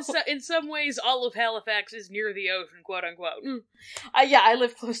 In some ways, all of Halifax is near the ocean, quote unquote. Yeah, I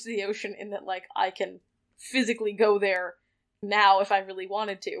live close to the ocean in that, like, I can physically go there now if I really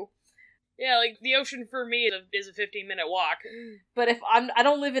wanted to. Yeah, like, the ocean for me is a 15-minute walk. But if I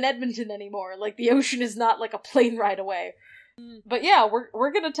don't live in Edmonton anymore, like, the ocean is not, like, a plane ride away. But yeah,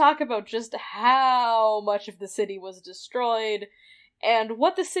 we're gonna talk about just how much of the city was destroyed, and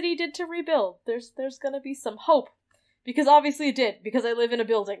what the city did to rebuild. There's gonna be some hope. Because obviously it did, because I live in a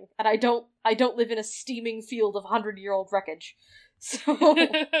building, and I don't live in a steaming field of 100-year-old wreckage. So...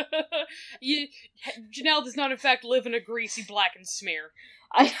 Janelle does not in fact live in a greasy blackened smear.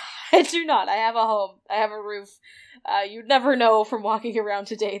 I do not. I have a home. I have a roof. You'd never know from walking around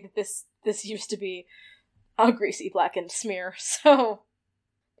today that this used to be a greasy blackened smear. So,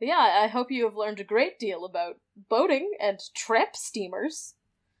 but yeah, I hope you have learned a great deal about boating and tramp steamers.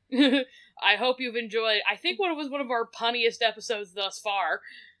 I hope you've enjoyed. I think it was one of our punniest episodes thus far.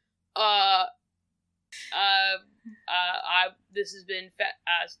 This has been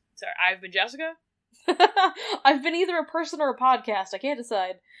sorry, I've been Jessica. I've been either a person or a podcast. I can't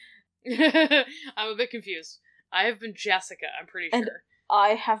decide. I'm a bit confused. I have been Jessica, I'm pretty and sure. I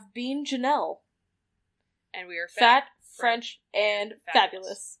have been Janelle. And we are Fat, French, and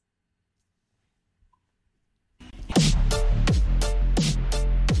fabulous.